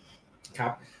ครั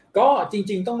บก็จ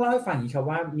ริงๆต้องเล่าให้ฟังอีกครับ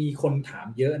ว่ามีคนถาม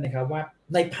เยอะนะครับว่า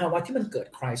ในภาวะที่มันเกิด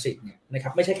crisis เนี่ยนะครั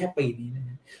บไม่ใช่แค่ปีนี้น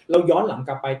ะเราย้อนหลังก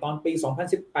ลับไปตอนปี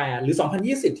2018หรือ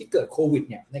2020ที่เกิดโควิด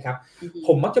เนี่ยนะครับผ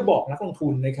มมักจะบอกนักลงทุ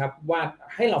นนะครับว่า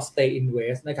ให้เรา stay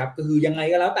invest นะครับก็คือยังไง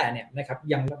ก็แล้วแต่เนี่ยนะครับ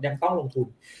ยังต้องลงทุน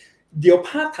เดี๋ยวภ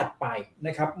าพถัดไปน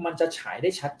ะครับมันจะฉายได้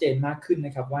ชัดเจนมากขึ้นน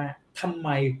ะครับว่าทำไม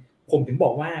ผมถึงบ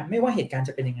อกว่าไม่ว่าเหตุการณ์จ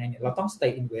ะเป็นยังไงเนี่ยเราต้อง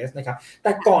stay invest นะครับแ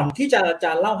ต่ก่อนที่จ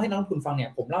ะเล่าให้นักลงทุนฟังเนี่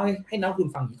ยผมเล่าให้นักลงทุน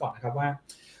ฟังอย่างนี้ก่อนนะครับว่า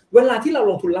เวลาที่เรา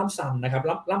ลงทุนล่ำซ้ำนะครับ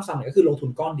ล่ำซ้ำเนี่ยก็คือลงทุน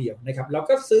ก้อนเดียวนะครับแล้ว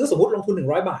ก็ซื้อสมมติลงทุน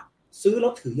100บาทซื้อแล้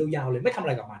วถือยาวๆเลยไม่ทำอะ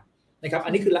ไรกับมันนะครับอั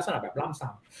นนี้คือลักษณะแบบล่ำซ้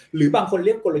ำหรือบางคนเ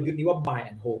รียกกลยุทธ์นี้ว่า buy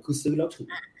and hold คือซื้อแล้วถือ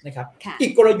นะครับอี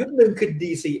กกลยุทธ์นึงคือ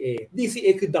DCA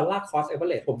คือ dollar cost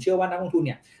average ผมเชื่อว่านักลงทุนเ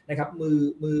นี่ยนะครับ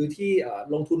มือที่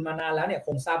ลงทุนมานานแล้วเนี่ยค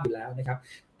งทราบอยู่แล้วนะครับ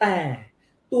แต่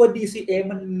ตัว DCA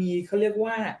มันมีเขาเรียก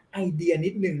ว่าไอเดียนิ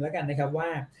ดนึงแล้วกันนะครับว่า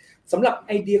สำหรับไ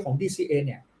อเดียของ DCA เ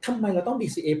นี่ยทำไมเราต้อง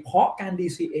DCA เพราะการ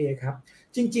DCA ครับ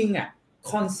จริงๆอ่ะ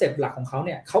คอนเซปต์หลักของเขาเ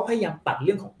นี่ยเขาพยายามตัดเ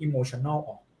รื่องของ emotional อ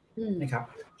อกนะครับ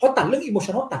พอตัดเรื่อง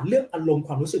emotional ตัดเรื่องอารมณ์ค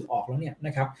วามรู้สึกออกแล้วเนี่ยน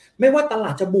ะครับไม่ว่าตล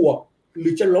าดจะบวกหรื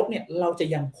อจะลบเนี่ยเราจะ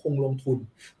ยังคงลงทุน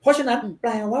เพราะฉะนั้นแป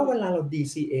ลว่าเวลาเรา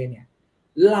DCA เนี่ย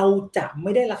เราจะไ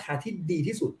ม่ได้ราคาที่ดี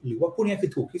ที่สุดหรือว่าพูดง่ายคื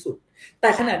อถูกที่สุดแต่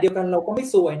ขณะเดียวกันเราก็ไม่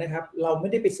ซวยนะครับเราไม่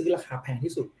ได้ไปซื้อราคาแพง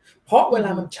ที่สุดเพราะเวลา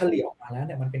มันเฉลี่ยออกมาแล้วเ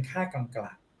นี่ยมันเป็นค่ากลา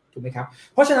งๆถูกไหมครับ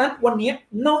เพราะฉะนั้นวันนี้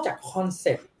นอกจากคอนเ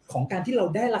ซ็ปต์ของการที่เรา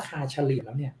ได้ราคาเฉลี่ยแ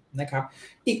ล้วเนี่ยนะครับ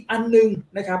อีกอันนึง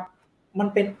นะครับมัน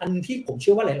เป็นอันที่ผมเ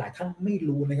ชื่อว่าหลายๆท่านไม่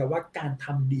รู้นะครับว่าการท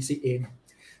ำ DCA เนี่ย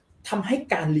ทำให้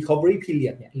การ recovery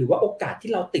period เนี่ยหรือว่าโอกาส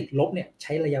ที่เราติดลบเนี่ยใ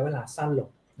ช้ระยะเวลาสั้นลง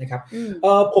นะครับ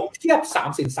ผมเทียบ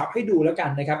3สินทรัพย์ให้ดูแล้วกั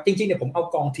นนะครับจริงๆเนี่ยผมเอา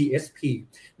กอง TSP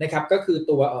นะครับก็คือ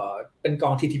ตัวเป็นกอ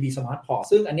ง TTB Smart Port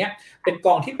ซึ่งอันเนี้ยเป็นก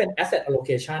องที่เป็น asset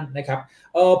allocation นะครับ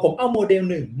ผมเอาโมเดล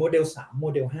1โมเดล3โม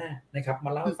เดล5นะครับม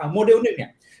าเล่าให้ฟังโมเดล1เนี่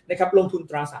ยนะครับลงทุน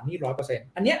ตราสารหนี้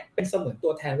 100% อันเนี้ยเป็นเสมือนตั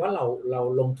วแทนว่าเรา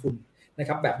ลงทุนนะค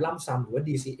รับแบบล่ำซ้ำหรือว่า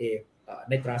DCA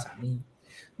ในตราสารหนี้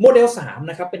โมเดล3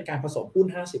นะครับเป็นการผสมหุ้น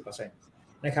 50%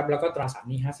นะครับแล้วก็ตราสาร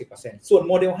หนี้ 50% ส่วน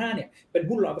โมเดล5เนี่ยเป็น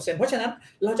หุ้น 100% เพราะฉะนั้น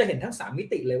เราจะเห็นทั้ง3มิ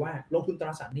ติเลยว่าลงทุนตร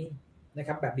าสารหนี้นะค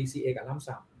รับแบบ DCA กับล่ำ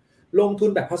ซ้ำลงทุน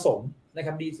แบบผสมนะค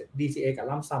รับ DCA กับ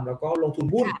ล่ำซ้ำแล้วก็ลงทุน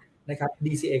หุ้นนะครับ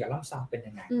DCA กับล่ำซ้ำเป็น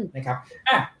ยังไงนะครับ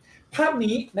ภาพ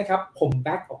นี้นะครับผมแ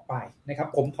บ็กออกไปนะครับ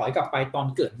ผมถอยกลับไปตอน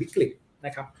เกิดวิกฤตน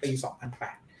ะครับปี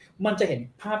 2008 มันจะเห็น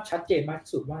ภาพชัดเจนมาก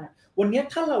ที่สุดว่าวันนี้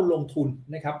ถ้าเราลงทุน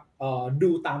นะครับดู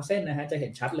ตามเส้นนะฮะจะเห็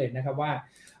นชัดเลยนะครับว่า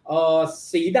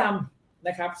สีดำน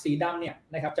ะครับสีดำเนี่ย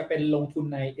นะครับจะเป็นลงทุน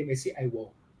ใน MSCI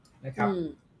World นะครับ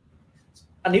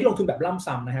อันนี้ลงทุนแบบล่ำ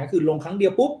ซ้ำนะฮะคือลงครั้งเดีย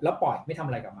วปุ๊บแล้วปล่อยไม่ทำ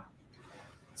อะไรกับมัน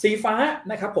สีฟ้า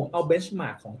นะครับผมเอา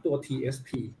benchmark ของตัว TSP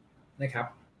นะครับ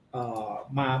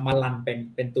มารัน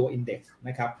เป็นตัว index น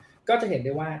ะครับก็จะเห็นไ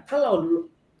ด้ว่าถ้าเรา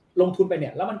ลงทุนไปเนี่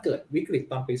ยแล้วมันเกิดวิกฤต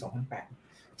ตอนปี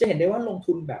 2008 จะเห็นได้ว่าลง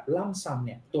ทุนแบบล่ำซ้ำเ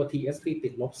นี่ยตัว TSP ติ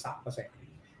ดลบ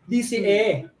 3% DCA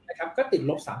นะครับก็ติด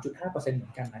ลบ 3.5% เหมื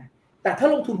อนกันนะแต่ถ้า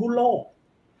ลงทุนหุ้นโลก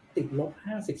ติดลบ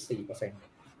 54%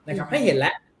 นะครับให้เห็นแ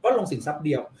ล้วว่าลงสินทรัพย์เ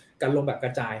ดียวกับลงแบบกร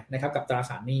ะจายนะครับกับตรา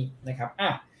สารหนี้นะครับ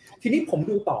ทีนี้ผม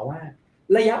ดูต่อว่า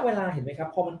ระยะเวลาเห็นไหมครับ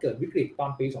พอมันเกิดวิกฤตตอ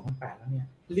นปี 2008 แล้วเนี่ย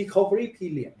recovery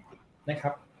period นะครั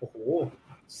บโอ้โห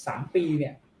3 ปีเนี่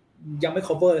ยยังไม่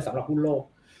cover เลยสำหรับหุ้นโลก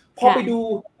พอไปดู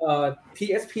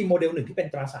TSP โมเดล1ที่เป็น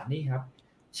ตราสารหนี้ครับ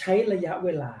ใช้ระยะเว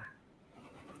ลา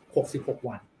66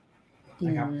 วันน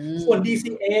ะครับส่วน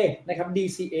DCA นะครับ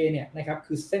DCA เนี่ยนะครับ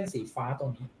คือเส้นสีฟ้าตร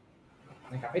งนี้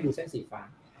นะครับให้ดูเส้นสีฟ้า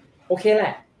โอเคแหล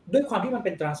ะด้วยความที่มันเ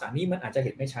ป็นตราสารหนี้มันอาจจะเ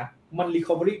ห็นไม่ชัดมัน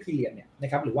recovery period เนี่ยน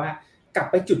ะครับหรือว่ากลับ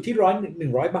ไปจุดที่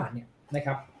100 บาทเนี่ยนะค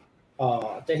รับ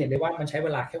จะเห็นได้ว่ามันใช้เว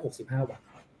ลาแค่65 วัน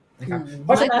นะครับเพ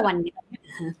ราะฉะนั้น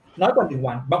น้อยกว่า1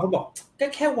 วันบางคนบอก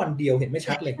แค่วันเดียวเห็นไม่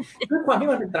ชัดเลยด้วยความที่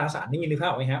มันเป็นตราสารหนี้นึกภาพ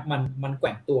ออกไหมฮะมันแก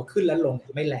ว่งตัวขึ้นและลง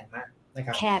ไม่แรงมากนะค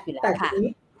รับแคบอยู่แล้วแต่ที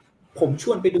นี้ผมช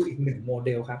วนไปดูอีก1โมเด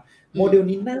ลครับโมเดล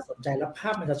นี้น่าสนใจและภา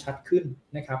พมันจะชัดขึ้น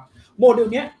นะครับโมเดล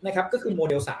เนี้ยนะครับก็คือโม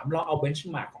เดล3เราเอา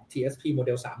benchmark ของ TSP โมเด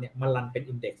ล3เนี่ยมารันเป็น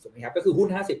index ถูกไหมครับก็คือหุ้น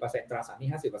 50% ตราสารหนี้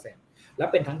 50% แล้ว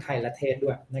เป็นทั้งไทยและเทศด้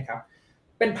วยนะครับ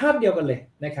เป็นภาพเดียวกันเลย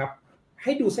นะครับใ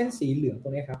ห้ดูเส้นสีเหลืองตร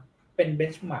งนี้ครับเป็น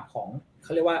benchmark ของเข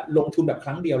าเรียกว่าลงทุนแบบค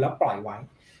รั้งเดียวแล้วปล่อยไว้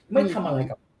ไม่ทำอะไร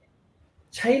กับ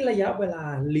ใช้ระยะเวลา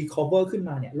recover ขึ้น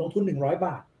มาเนี่ยลงทุน100 บ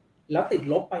าทแล้วติด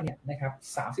ลบไปเนี่ยนะครับ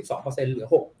 32% เหลือ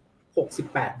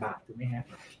68 บาทถูกไหมฮะ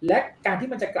และการที่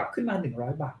มันจะกลับขึ้นมา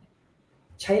100 บาท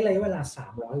ใช้ระยะเวลา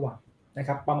300 วันนะค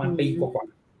รับประมาณปีกว่า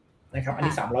ๆนะครับอัน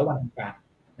นี้300 วันทำการ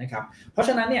นะครับเพราะฉ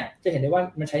ะนั้นเนี่ยจะเห็นได้ว่า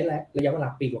มันใช้ระยะเวลา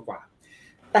ปีกว่า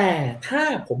ๆแต่ถ้า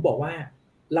ผมบอกว่า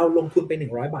เราลงทุนไป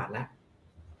100 บาทแล้ว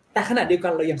แต่ขณะเดียวกั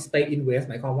นเรายัง stay invest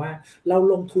หมายความว่าเรา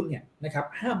ลงทุนเนี่ยนะครับ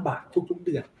5 บาททุกๆเ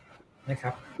ดือนนะครั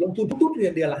บลงทุนทุกๆเ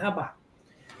ดือนละ5 บาท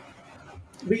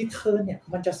return เนี่ย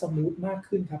มันจะสมูทมาก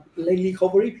ขึ้นครับใน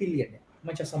recovery period เนี่ย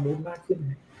มันจะสมูทมากขึ้น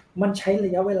นะมันใช้ร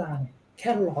ะยะเวลาเนี่ยแ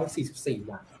ค่144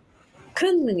 วันค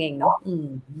รึ่งนึงเองเนาะ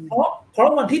เพรา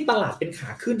ะวันที่ตลาดเป็นขา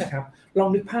ขึ้นนะครับลอง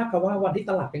นึกภาพครับว่าวันที่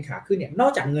ตลาดเป็นขาขึ้นเนี่ยนอ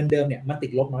กจากเงินเดิมเนี่ยมันติ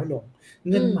ดลบน้อยลง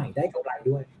เงินใหม่ได้กำไร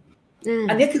ด้วย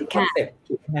อันนี้คือคอนเซ็ปต์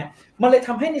ถูกไหมมันเลยท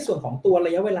ำให้ในส่วนของตัวร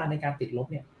ะยะเวลาในการติดลบ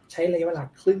เนี่ยใช้ระยะเวลา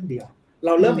ครึ่งเดียวเร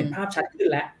าเริ่มเห็นภาพชัดขึ้น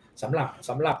แล้วสำห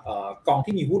รับกอง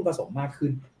ที่มีหุ้นผสมมากขึ้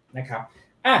นนะครับ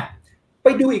ไป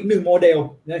ดูอีก1โมเดล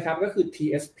นะครับก็คือ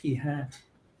TSP5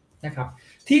 นะครับ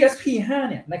TSP5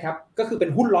 เนี่ยนะครับก็คือเป็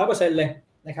นหุ้น 100% เลย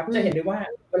นะครับจะเห็นได้ว่า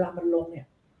เวลามันลงเนี่ย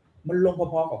มันลงพ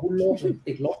อๆกับหุ้นโลก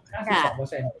ติดลบ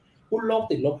 52% หุ้นโลก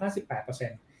ติดลบ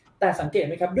 58% แต่สังเกตไ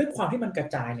หมครับด้วยความที่มันกระ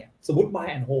จายเนี่ยสมมุติ buy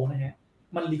and hold นะฮะ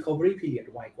มัน recovery period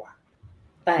ไวกว่า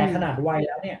แต่ขนาดไวแ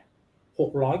ล้วเนี่ย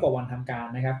600 กว่าวันทำการ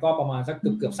นะครับก็ประมาณสัก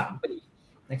เกือบ3 ปี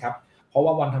นะครับเพราะว่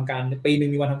าวันทำการปีนึ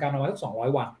งมีวันทำการประมาณสัก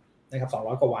200 วันนะครับ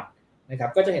200 กว่าวันนะครับ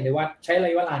ก็จะเห็นได้ว่าใช้ระ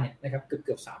ยะเวลาเนี่ยนะครับเ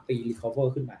กือบ3 ปี recover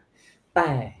ขึ้นมาแต่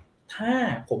ถ้า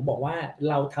ผมบอกว่า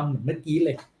เราทำเหมือนเมื่อกี้เ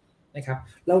ลยนะครับ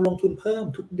เราลงทุนเพิ่ม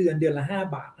ทุกเดือนละ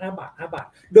5 บาท5 บาท5 บาท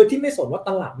โดยที่ไม่สนว่า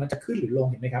ตลาดมันจะขึ้นหรือลง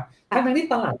เห็นไหมครับทั้งที่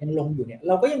ตลาดยังลงอยู่เนี่ยเ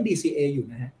ราก็ยัง DCA อยู่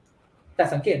นะฮะแต่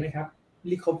สังเกตไหมครับ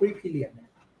recovery period เนี่ย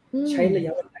ใช้ระย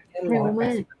ะเวลาแค่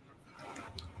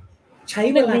180ใช้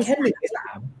เวลาแค่1 ใน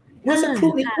 3เมื่อสักค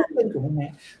รู่นี้พูดเป็นถูกไหม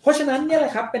เพราะฉะนั้นเนี่ยแหล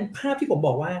ะครับเป็นภาพที่ผมบ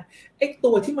อกว่าไอ้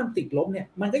ตัวที่มันติดลบเนี่ย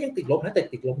มันก็ยังติดลบนะแต่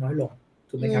ติดลบน้อยลง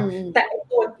ถูกไหมครับแต่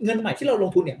ตัวเงินใหม่ที่เราล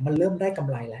งทุนเนี่ยมันเริ่มได้กำ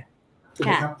ไรแล้ว ถูกไห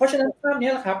มครับเพราะฉะนั้นภาพนี้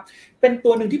แหละครับเป็นตั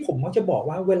วหนึ่งที่ผมมักจะบอก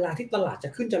ว่าเวลาที่ตลาดจะ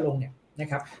ขึ้นจะลงเนี่ยนะ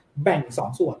ครับแบ่ง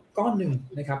2ส่วนก้อนหนึ่ง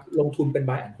นะครับลงทุนเป็น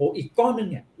buy and hold อีกก้อนหนึ่ง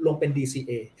เนี่ยลงเป็น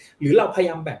DCA หรือเราพยาย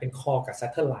ามแบ่งเป็น call กับ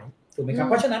satellite ถูกไหมครับ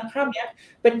เพราะฉะนั้นภาพนี้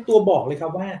เป็นตัวบอกเลยครั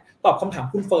บว่าตอบคำถาม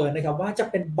คุณเฟิร์นนะครับว่าจะ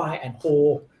เป็น buy and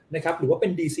hold นะครับหรือว่าเป็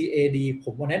น DCA ดีผ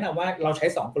มแนะนำว่าเราใช้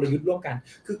2กลยุทธ์ร่วมกัน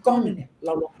คือก้อนนึงเนี่ยเร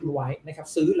าลงทุนไว้นะครับ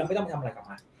ซื้อแล้วไม่ต้องไปทำอะไรกับ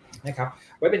มันนะครับ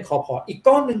ไว้เป็น call port อีก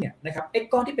ก้อนนึงเนี่ยนะครับไอ้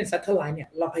ก้อนที่เป็น satellite เนี่ย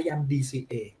เราพยายาม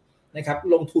DCA นะครับ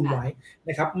ลงทุนไว้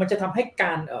นะครับมันจะทำให้ก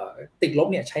ารติดลบ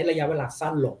เนี่ยใช้ระยะเวลา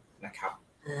สั้นลงนะครับ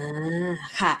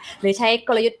ค่ะหรือใช้ก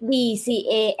ลยุทธ์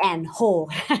DCA and hold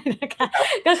นะคะ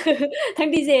ก็คือทั้ง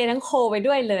DCA ทั้ง hold ไป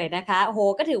ด้วยเลยนะคะโอ้โห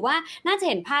ก็ถือว่าน่าจะ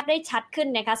เห็นภาพได้ชัดขึ้น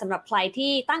นะคะสำหรับใคร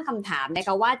ที่ตั้งคำถามนะค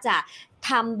ะว่าจะ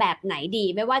ทำแบบไหนดี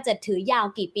ไม่ว่าจะถือยาว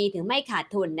กี่ปีถึงไม่ขาด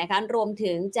ทุนนะคะรวม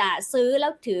ถึงจะซื้อแล้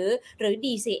วถือหรือ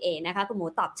DCA นะคะคุณหมู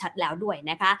ตอบชัดแล้วด้วย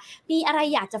นะคะมีอะไร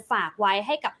อยากจะฝากไว้ใ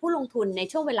ห้กับผู้ลงทุนใน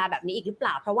ช่วงเวลาแบบนี้อีกหรือเป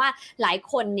ล่าเพราะว่าหลาย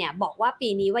คนเนี่ยบอกว่าปี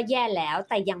นี้ว่าแย่แล้ว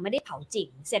แต่ยังไม่ได้เผาจริง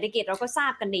เศรษฐกิจเราก็ทรา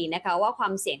บกันดีนะคะว่าควา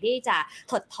มเสี่ยงที่จะ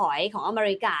ถดถอยของอเม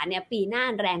ริกาเนี่ยปีหน้า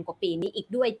แรงกว่าปีนี้อีก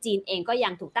ด้วยจีนเองก็ยั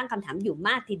งถูกตั้งคำถามอยู่ม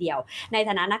ากทีเดียวในฐ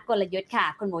านะนักกลยุทธ์ค่ะ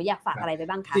คุณหมูอยากฝากอะไรไป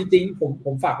บ้างคะจริงๆผ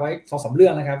มฝากไว้ 2-3 เรื่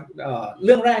องนะครับเ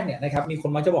รื่องแรกเนี่ยนะครับมีค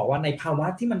นมักจะบอกว่าในภาวะ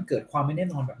ที่มันเกิดความไม่แน่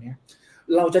นอนแบบนี้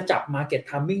เราจะจับ market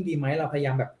timing ดีไหมเราพยาย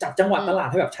ามแบบจับจังหวะตลาด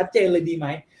ให้แบบชัดเจนเลยดีไหม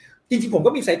จริงๆผม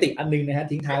ก็มีสถิติอันนึงนะฮะ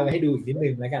ทิ้งท้ายไว้ให้ดูอีกนิดนึ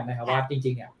งแล้วกันนะครับว่าจ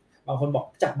ริงๆเนี่ยบางคนบอก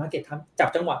จับ market จับ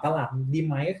จังหวะตลาดดีไ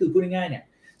หมก็คือพูดง่ายๆเนี่ย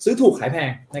ซื้อถูกขายแพ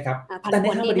งนะครับแต่ใน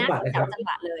ทางปฏิบัตินะครับ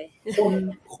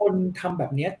คนทำแบ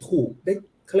บนี้ถูกได้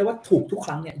เขาเรียกว่าถูกทุกค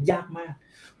รั้งเนี่ยยากมาก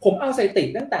ผมเอาสถิติ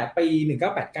ตั้งแต่ปี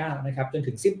1989นะครับจน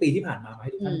ถึงสิ้นปีที่ผ่านมาใ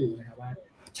ห้ทุกท่านดูนะครับว่า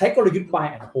ใช้กลยุทธ์ buy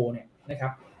and hold เนี่ยนะครั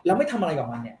บแล้วไม่ทำอะไรกับ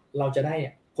มันเนี่ยเราจะได้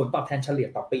ผลตอบแทนเฉลี่ย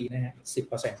ต่อปีนะฮะ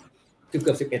 10% เ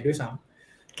กือบ11ด้วยซ้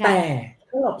ำแต่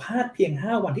ถ้าเราพลาดเพียง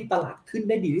5วันที่ตลาดขึ้น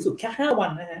ได้ดีที่สุดแค่5วั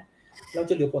นนะฮะเรา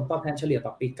จะเหลือผลตอบแทนเฉลี่ยต่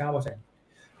อปี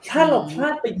 9% ถ้าเราพลา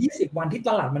ดไป20วันที่ต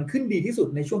ลาดมันขึ้นดีที่สุด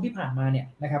ในช่วงที่ผ่านมาเนี่ย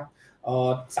นะครับ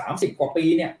30กว่าปี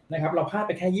เนี่ยนะครับเราพลาดไ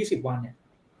ปแค่20วันเนี่ย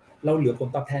เราเหลือผล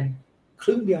ตอบแทนค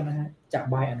รึ่งเดียวนะฮะจาก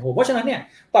buy and hold เพราะฉะนั้นเนี่ย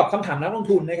ตอบคำถามนักลง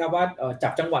ทุนนะครับว่าจั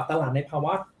บจังหวะตลาดในภาว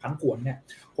ะผันผวนเนี่ย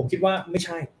ผมคิดว่าไม่ใ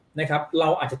ช่นะครับเรา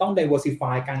อาจจะต้อง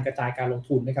diversify การกระจายการลง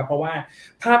ทุนนะครับเพราะว่า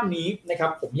ภาพนี้นะครั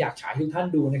บผมอยากฉายให้ทุกท่าน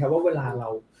ดูนะครับว่าเวลาเ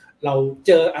ราเ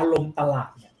จออารมณ์ตลาด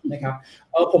เนี่ยนะครับ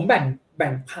ผมแบ่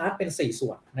งพาร์ทเป็น4ส่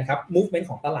วนนะครับ movement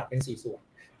ของตลาดเป็น4ส่วน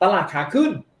ตลาดขาขึ้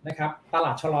นนะครับตล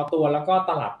าดชะลอตัวแล้วก็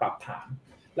ตลาดปรับฐาน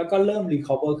แล้วก็เริ่ม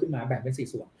recover ขึ้นมาแบ่งเป็น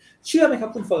4ส่วนเชื่อไหมครั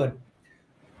บคุณเฟิร์น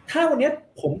ถ้าวันนี้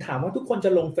ผมถามว่าทุกคนจ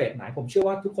ะลงเฟสไหนผมเชื่อ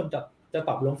ว่าทุกคนจะต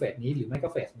อบลงเฟสนี้หรือไม่ก็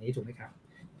เฟสนี้ถูกไหมครับ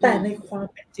แต่ในความ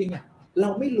เป็นจริงอ่ะเรา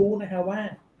ไม่รู้นะฮะว่า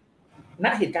ณ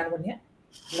เหตุการณ์วันนี้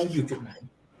เราอยู่จุดไหน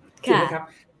ถูกไหมครับ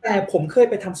แต่ผมเคย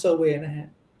ไปทำเซอร์เวย์นะฮะ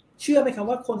เชื่อไหมครับ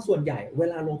ว่าคนส่วนใหญ่เว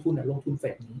ลาลงทุนลงทุนเฟ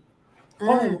สนี้เพร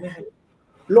าะอะไรรู้ไหมครับ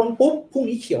ลงปุ๊บพรุ่ง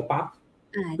นี้เขียวปั๊บ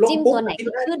ลงปุ๊บตัวไหน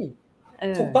ก็ขึ้น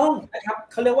ถูกต้องนะครับ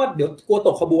เขาเรียกว่าเดี๋ยวกลัวต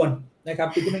กขบวนนะครับ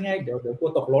คือพูดง่ายๆเดี๋ยวกลัว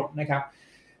ตกรถนะครับ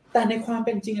แต่ในความเ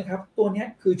ป็นจริงครับตัวนี้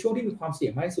คือช่วงที่มีความเสี่ย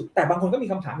งมากที่สุดแต่บางคนก็มี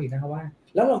คำถามอีกนะครับว่า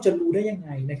แล้วเราจะรู้ได้ยังไง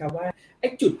นะครับว่าไอ้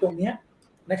จุดตรงนี้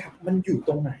นะครับมันอยู่ต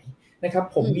รงไหนนะครับ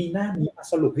ผมมีหน้านี้มา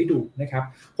สรุปให้ดูนะครับ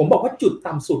ผมบอกว่าจุด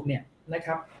ต่ำสุดเนี่ยนะค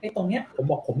รับไอ้ตรงเนี้ยผม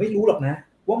บอกผมไม่รู้หรอกนะ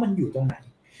ว่ามันอยู่ตรงไหน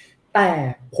แต่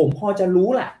ผมพอจะรู้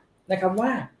แหละนะครับว่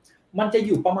ามันจะอ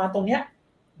ยู่ประมาณตรงเนี้ย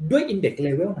ด้วย index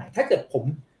level ไหนถ้าเกิดผม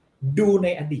ดูใน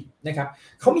อดีตนะครับ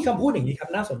เขามีคำพูดอย่างนี้ครับ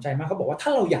น่าสนใจมากเขาบอกว่าถ้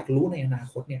าเราอยากรู้ในอนา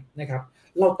คตเนี่ยนะครับ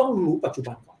เราต้องรู้ปัจจุ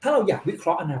บันก่อนถ้าเราอยากวิเคร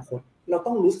าะห์อนาคตเรา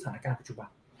ต้องรู้สถานการณ์ปัจจุบัน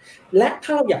และถ้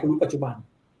าเราอยากรู้ปัจจุบัน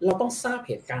เราต้องทราบเ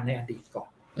หตุการณ์ในอดีตก่อน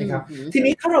นะครับที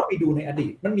นี้ถ้าเราไปดูในอดี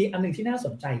ตมันมีอันนึงที่น่าส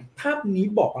นใจภาพนี้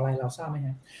บอกอะไรเราทราบไหมฮ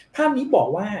ะภาพนี้บอก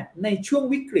ว่าในช่วง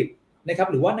วิกฤตนะครับ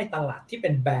หรือว่าในตลาดที่เป็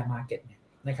น bear market เนี่ย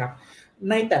นะครับ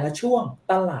ในแต่ละช่วง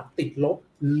ตลาดติดลบ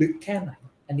ลึกแค่ไหน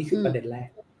อันนี้คือประเด็นแรก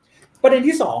ประเด็น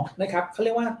ที่2นะครับเขาเรี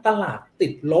ยกว่าตลาดติ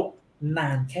ดลบนา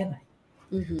นแค่ไหน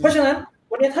เพราะฉะนั้น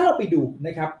วันนี้ถ้าเราไปดูน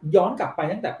ะครับย้อนกลับไป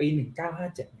ตั้งแต่ปี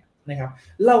1957เนี่ยนะครับ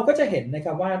เราก็จะเห็นนะค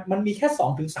รับว่ามันมีแค่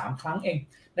 2-3 ครั้งเอง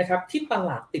นะครับที่ตล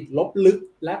าดติดลบลึก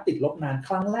และติดลบนานค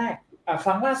รั้ง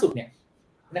ล่าสุดเนี่ย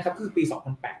นะครับคือปี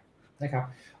2008นะครับ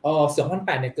2008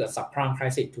เนี่ยเกิด subprime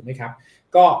crisis ถูกไหมครับ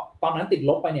ก็ตอนนั้นติด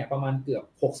ลบไปเนี่ยประมาณเกือบ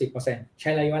 60% ใช้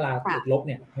ระยะเวลาติดลบเ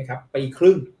นี่ยนะครับปีค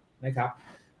รึ่งนะครับ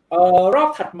รอบ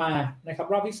ถัดมานะครับ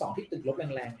รอบที่2ที่ติดลบแ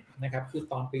รงๆนะครับคือ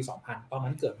ตอนปี2000ตอน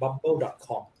นั้นเกิด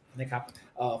bubble.com นะครับ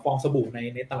ฟองสบู่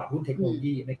ในตลาดหุ้นเทคโนโล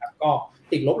ยีนะครับก็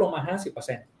ติดลบลงมา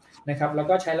 50% นะครับแล้ว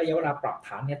ก็ใช้ระยะเวลาปรับฐ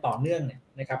านเนี่ยต่อเนื่องเนี่ย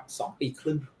นะครับ2ปีค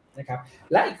รึ่งนะครับ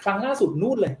และอีกครั้งล่าสุด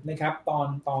นู่นเลยนะครับตอน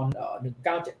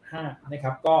1975นะค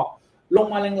รับก็ลง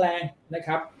มาแรงๆนะค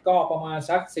รับก็ประมาณ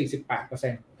สัก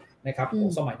 48% นะครับ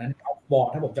สมัยนั้น วอ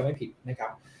ร์ถ้าผมจะไม่ผิดนะครั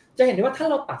บจะเห็นได้ว่าถ้า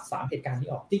เราตัด3เหตุการณ์นี้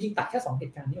ออกจริงๆตัดแค่2เห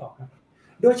ตุการณ์นี้ออกครับ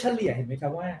โดยเฉลี่ยเห็นไหมครั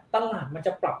บว่าตลาดมันจ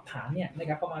ะปรับฐานเนี่ยนะ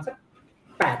ครับประมาณสัก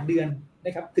8เดือนน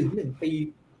ะครับถึง1ปี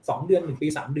2เดือน1ปี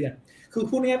3เดือนคือ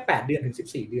พูดง่ายๆ8เดือนถึง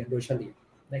14เดือนโดยเฉลี่ย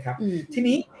นะครับที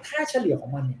นี้ค่าเฉลี่ยขอ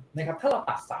งมันเนี่ยนะครับถ้าเรา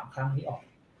ตัด3ครั้งนี้ออก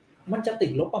มันจะติ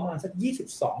ดลบประมาณสัก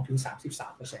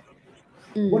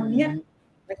 22-33% วันนี้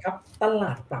นะครับตล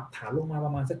าดปรับฐานลงมาป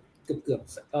ระมาณสักเกือบ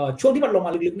ช่วงที่มันลงม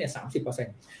าลึกๆเนี่ย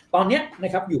 30% ตอนนี้น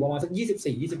ะครับอยู่ประมาณสัก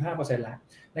 24-25% แล้ว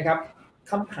นะครับ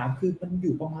คำถามคือมันอ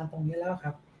ยู่ประมาณตรงนี้แล้วค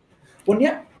รับวัน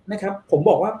นี้นะครับผม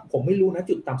บอกว่าผมไม่รู้นะ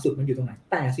จุดต่ำสุดมันอยู่ตรงไหน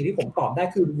แต่สิ่งที่ผมตอบได้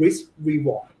คือ risk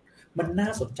reward มันน่า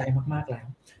สนใจมากๆแล้ว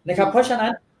นะครับเพราะฉะนั้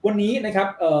นวันนี้นะครับ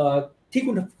ที่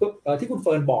คุณเ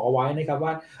ฟิร์นบอกเอาไว้นะครับว่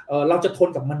าเราจะทน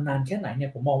กับมันนานแค่ไหนเนี่ย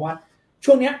ผมมองว่า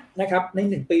ช่วงนี้นะครับใน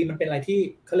1ปีมันเป็นอะไรที่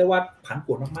เขาเรียกว่าผันผ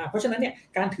วนมากๆเพราะฉะนั้นเนี่ย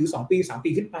การถือ2ปี3ปี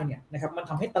ขึ้นไปเนี่ยนะครับมัน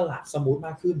ทำให้ตลาดสมูทม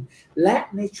ากขึ้นและ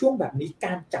ในช่วงแบบนี้ก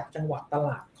ารจับจังหวะตล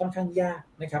าดค่อนข้างยาก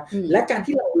นะครับและการ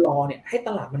ที่เรารอเนี่ยให้ต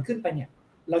ลาดมันขึ้นไปเนี่ย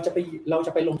เราจะ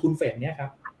ไปลงทุนเฟสนี้ครั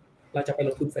บเราจะไปล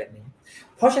งทุนเฟสนี้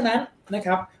เพราะฉะนั้นนะค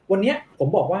รับวันนี้ผม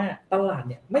บอกว่าตลาด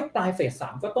เนี่ยไม่ปลายเฟส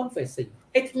3ก็ต้นเฟส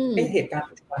4ไอ้เหตุการณ์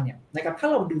ปัจจุบันเนี่ยนะครับถ้า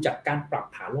เราดูจากการปรับ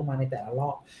ฐานลงมาในแต่ละรอ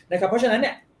บนะครับเพราะฉะนั้นเ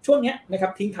นี่ยช่วงนี้นะครั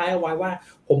บทิ้งท้ายเอาไว้ว่า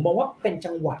ผมมองว่าเป็น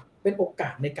จังหวะเป็นโอกา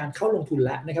สในการเข้าลงทุนแ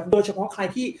ล้วนะครับโดยเฉพาะใคร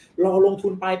ที่รอลงทุ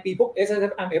นปลายปีพวก S&P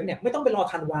RMF เนี่ยไม่ต้องไปรอ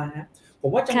ธันวาฮะผ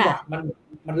มว่าจังหวะ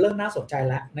มันเริ่มน่าสนใจ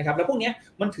แล้วนะครับแล้วพวกนี้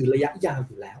มันถือระยะยาวอ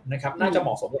ยู่แล้วนะครับน่าจะเหม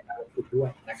าะสมกับการลงทุนด้วย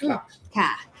นะครับค่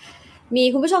ะมี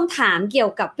คุณผู้ชมถามเกี่ย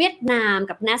วกับเวียดนาม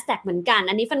กับ NASDAQ เหมือนกัน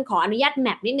อันนี้ฟันขออนุญาตแม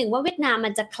ปนิดนึงว่าเวียดนามมั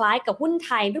นจะคล้ายกับหุ้นไ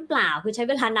ทยหรือเปล่าคือใช้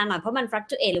เวลานานหน่อยเพราะมัน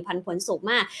fluctuate หรือผันผวนสูง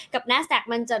มากกับ NASDAQ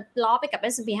มันจะล้อไปกับ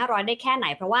S&P 500ได้แค่ไหน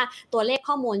เพราะว่าตัวเลข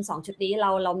ข้อมูล2ชุดนี้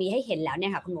เรามีให้เห็นแล้วเนี่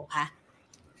ยค่ะคุณหมูคะ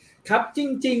ครับจ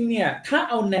ริงๆเนี่ยถ้า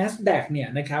เอา NASDAQ เนี่ย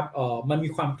นะครับมันมี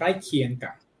ความใกล้เคียง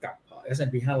กับ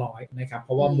S&P 500นะครับเพ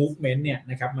ราะว่า movement เนี่ย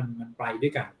นะครับมันไปด้ว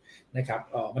ยกันนะครับ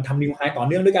มันทำ new high ต่อเ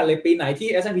นื่องด้วยกันเลยปีไหนที่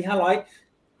S&P 500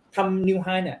ทำ new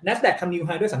high เนี่ย NASDAQ ทำ new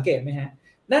high ด้วยสังเกตไหมฮะ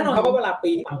แน่นอนครับว่าเวลา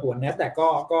ปีที่ผันผวน NASDAQ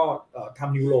ก็ท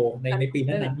ำ new low ในปี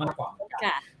นั้นๆมากกว่า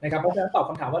นะครับเพราะฉะนั้นตอบค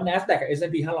ำถามว่า NASDAQ กับ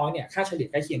S&P 500เนี่ยค่าเฉลี่ย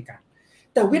ใกล้เคียงกัน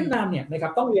แต่เวียดนามเนี่ยนะครั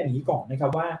บต้องเรียนอย่างนี้ก่อนนะครั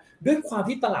บว่าด้วยความ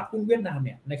ที่ตลาดหุ้นเวียดนามเ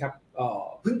นี่ยนะครับ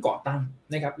เพิ่งก่อตั้ง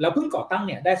นะครับแล้วเพิ่งก่อตั้งเ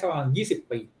นี่ยได้ประมาณ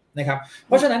20 ปีนะครับเ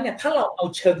พราะฉะนั้นเนี่ยถ้าเราเอา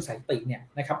เชิงสถิติเนี่ย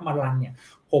นะครับมารันเนี่ย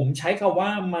ผมใช้คำว่า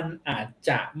มันอาจ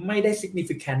จะไม่ได้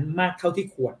significant มากเท่าที่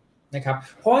ควรนะครับ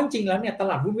เพราะจริงๆแล้วเนี่ยต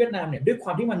ลาดหุ้นเวียดนามเนี่ยด้วยคว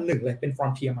ามที่มัน1เลยเป็น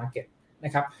frontier market น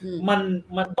ะครับ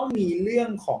มันต้องมีเรื่อง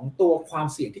ของตัวความ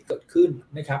เสี่ยงที่เกิดขึ้น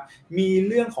นะครับมี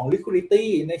เรื่องของ liquidity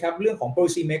นะครับเรื่องของ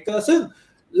policy maker ซึ่ง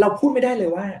เราพูดไม่ได้เลย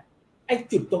ว่าไอ้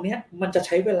จุดตรงนี้มันจะใ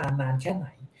ช้เวลานานแค่ไหน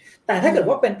แต่ถ้าเกิด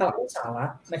ว่าเป็นตลาดหุ้นสหรั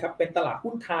ฐนะครับเป็นตลาด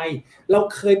หุ้นไทยเรา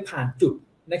เคยผ่านจุด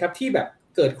นะครับที่แบบ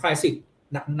เกิดคริสิส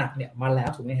หนักๆเนี่ยมาแล้ว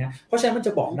ถูกไหมฮะเพราะฉะนั้นมันจ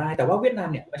ะบอกได้แต่ว่าเวียดนาม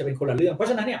เนี่ยมันจะเป็นคนละเรื่องเพราะ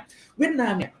ฉะนั้นเนี่ยเวียดนา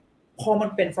มเนี่ยพอมัน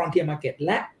เป็น frontier market แ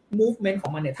ละ movement ขอ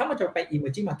งมันเนี่ยถ้ามันจะไป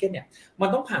emerging market เนี่ยมัน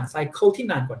ต้องผ่านไซเคิลที่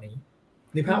นานกว่านี้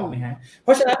นึกภาพออกไหมฮะเพ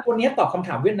ราะฉะนั้นวันนี้ตอบคำถ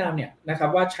ามเวียดนามเนี่ยนะครับ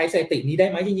ว่าใช้สถิตินี้ได้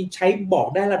ไหมจริงๆใช้บอก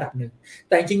ได้ระดับหนึ่งแ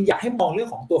ต่จริงๆอยากให้มองเรื่อง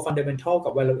ของตัว fundamental กั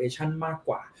บ valuation มากก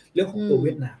ว่าเรื่องของตัวเ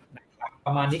วียดนามนะครับป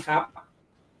ระมาณนี้ครับ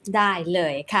ได้เล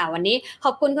ยค่ะวันนี้ข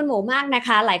อบคุณคุณหมูมากนะค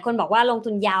ะหลายคนบอกว่าลง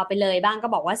ทุนยาวไปเลยบ้างก็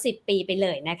บอกว่า10ปีไปเล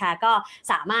ยนะคะก็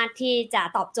สามารถที่จะ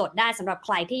ตอบโจทย์ได้สำหรับใค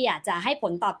รที่อยากจะให้ผ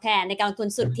ลตอบแทนในการลงทุน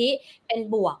สุทธิเป็น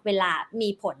บวกเวลามี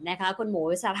ผลนะคะคุณหมู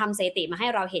จะทำสถิติมาให้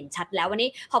เราเห็นชัดแล้ววันนี้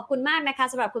ขอบคุณมากนะคะ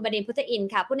สำหรับคุณบดินทร์พุทธอินทร์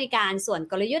ค่ะผู้ในการส่วน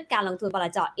กลยุทธ์การลงทุนบล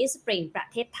จ. Eastspring ประ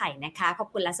เทศไทยนะคะขอบ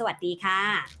คุณและสวัสดีค่ะ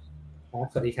ครับ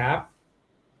สวัสดีครับ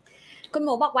คุณห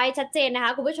มูบอกไว้ชัดเจนนะค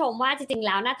ะคุณผู้ชมว่าจริงๆ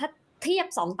แล้วนะถ้าเทียบ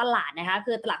2ตลาดนะคะ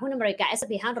คือตลาดหุ้นอเมริกา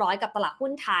S&P 500กับตลาดหุ้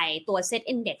นไทยตัว Set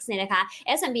Index เนี่ยนะคะ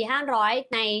S&P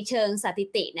 500ในเชิงสถิ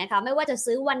ตินะคะไม่ว่าจะ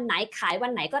ซื้อวันไหนขายวั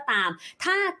นไหนก็ตาม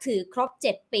ถ้าถือครบ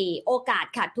7ปีโอกาส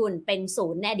ขาดทุนเป็น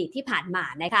0ในอดีตที่ผ่านมา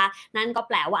นะคะนั่นก็แ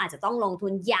ปลว่าอาจจะต้องลงทุ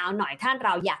นยาวหน่อยถ้าเร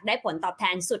าอยากได้ผลตอบแท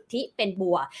นสุทธิเป็นบ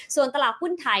วกส่วนตลาดหุ้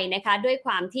นไทยนะคะด้วยค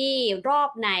วามที่รอบ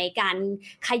ในการ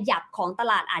ขยับของต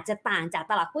ลาดอาจจะต่างจาก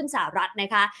ตลาดหุ้นสหรัฐน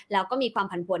ะคะแล้วก็มีความ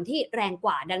ผันผวนที่แรงก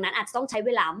ว่าดังนั้นอาจจะต้องใช้เ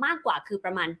วลามากกว่าคือป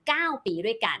ระมาณ9ปี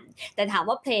ด้วยกันแต่ถาม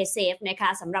ว่า play safe นะคะ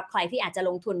สำหรับใครที่อาจจะล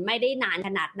งทุนไม่ได้นานข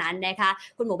นาดนั้นนะคะ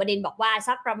คุณหมูบดินทร์บอกว่า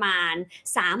สักประมาณ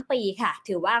3ปีค่ะ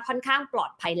ถือว่าค่อนข้างปลอ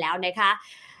ดภัยแล้วนะคะ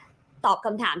ตอบค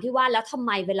ำถามที่ว่าแล้วทำไ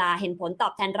มเวลาเห็นผลตอ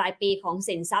บแทนรายปีของ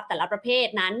สินทรัพย์แต่ละประเภท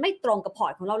นั้นไม่ตรงกับพอ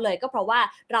ร์ตของเราเลยก็เพราะว่า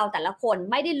เราแต่ละคน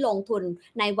ไม่ได้ลงทุน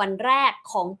ในวันแรก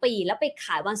ของปีแล้วไปข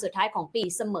ายวันสุดท้ายของปี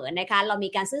เสมอนะคะเรามี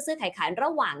การซื้อขายร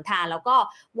ะหว่างทางแล้วก็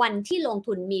วันที่ลง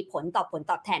ทุนมีผลต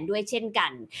อบแทนด้วยเช่นกั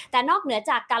นแต่นอกเหนือ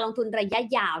จากการลงทุนระยะ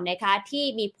ยาวนะคะที่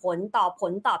มีผลต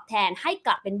อบแทนให้ก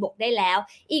ลับเป็นบวกได้แล้ว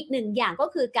อีกหนึ่งอย่างก็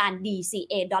คือการ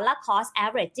DCA Dollar Cost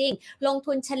Averaging ลง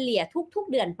ทุนเฉลี่ยทุก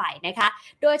ๆเดือนไปนะคะ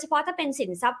โดยเฉพาะถ้าเป็นสิ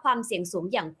นทรัพย์ความเสี่ยงสูง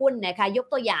อย่างหุ้นนะคะยก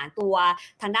ตัวอย่างตัว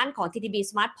ทางด้านของ TTB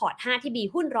Smart Port 5 ที่มี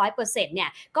หุ้น 100% เนี่ย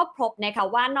ก็พบนะคะ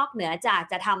ว่านอกเหนือจาก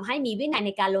จะทำให้มีวินัยใ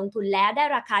นการลงทุนแล้วได้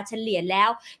ราคาเฉลี่ยแล้ว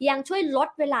ยังช่วยลด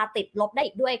เวลาติดลบได้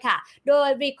อีกด้วยค่ะโดย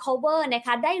recover นะค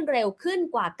ะได้เร็วขึ้น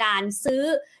กว่าการซื้อ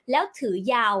แล้วถือ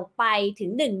ยาวไปถึ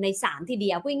ง1ใน3ทีเดี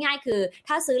ยวพูดง่ายคือ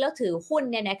ถ้าซื้อแล้วถือหุ้น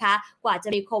เนี่ยนะคะกว่าจะ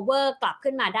recover กลับ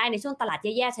ขึ้นมาได้ในช่วงตลาดแ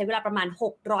ย่ๆใช้เวลาประมาณ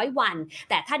600วัน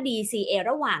แต่ถ้า DCA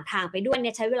ระหว่างทางไปด้วยเ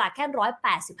นี่ยใช้เวลาแค่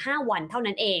185วันเท่า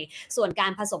นั้นเองส่วนกา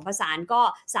รผสมผสานก็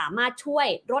สามารถช่วย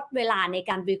ลดเวลาใน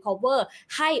การ recover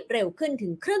ให้เร็วขึ้นถึ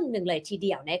งครึ่งหนึ่งเลยทีเ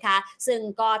ดียวนะคะซึ่ง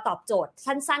ก็ตอบโจทย์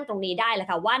สั้นๆตรงนี้ได้เลย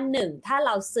ค่ะว่า1ถ้าเ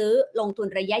ราซื้อลงทุน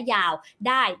ระยะยาวไ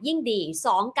ด้ยิ่งดี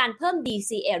2การเพิ่ม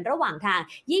DCA ระหว่างทาง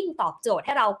ยิ่งตอบโจทย์ใ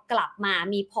ห้เรากลับมา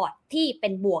มีพอร์ตที่เป็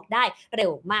นบวกได้เร็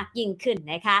วมากยิ่งขึ้น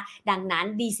นะคะดังนั้น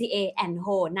DCA and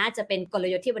Hold น่าจะเป็นกล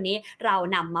ยุทธ์ที่วันนี้เรา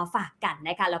นำมาฝากกัน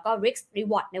นะคะแล้วก็ Risk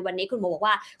Reward ในวันนี้คุณหมอบอก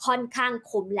ว่าค่อนข้าง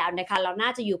คุ้มแล้วนะคะเราน่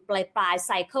าจะอยู่ปลายไ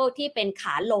ซเคิลที่เป็นข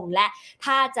าลงและ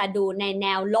ถ้าจะดูในแน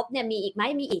วลบเนี่ยมีอีกไหม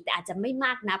มีอีกแต่อาจจะไม่ม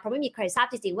ากนะเพราะไม่มีใครทราบ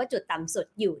จริงๆว่าจุดต่ำสุด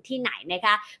อยู่ที่ไหนนะค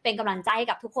ะเป็นกำลังใจให้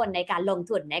กับทุกคนในการลง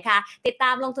ทุนนะคะติดตา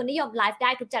มลงทุนนิยมไลฟ์ได้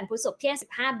ทุกจันทร์พุธศุกร์เที่ยง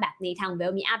15แบบนี้ทาง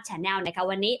Wealth Me Up Channel นะคะ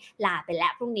วันนี้ลาไปแล้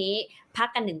วพรุ่งนี้พัก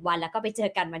กัน1วันแล้วก็ไปเจอ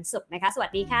กันวันศุกร์นะคะสวัส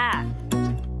ดีค่ะ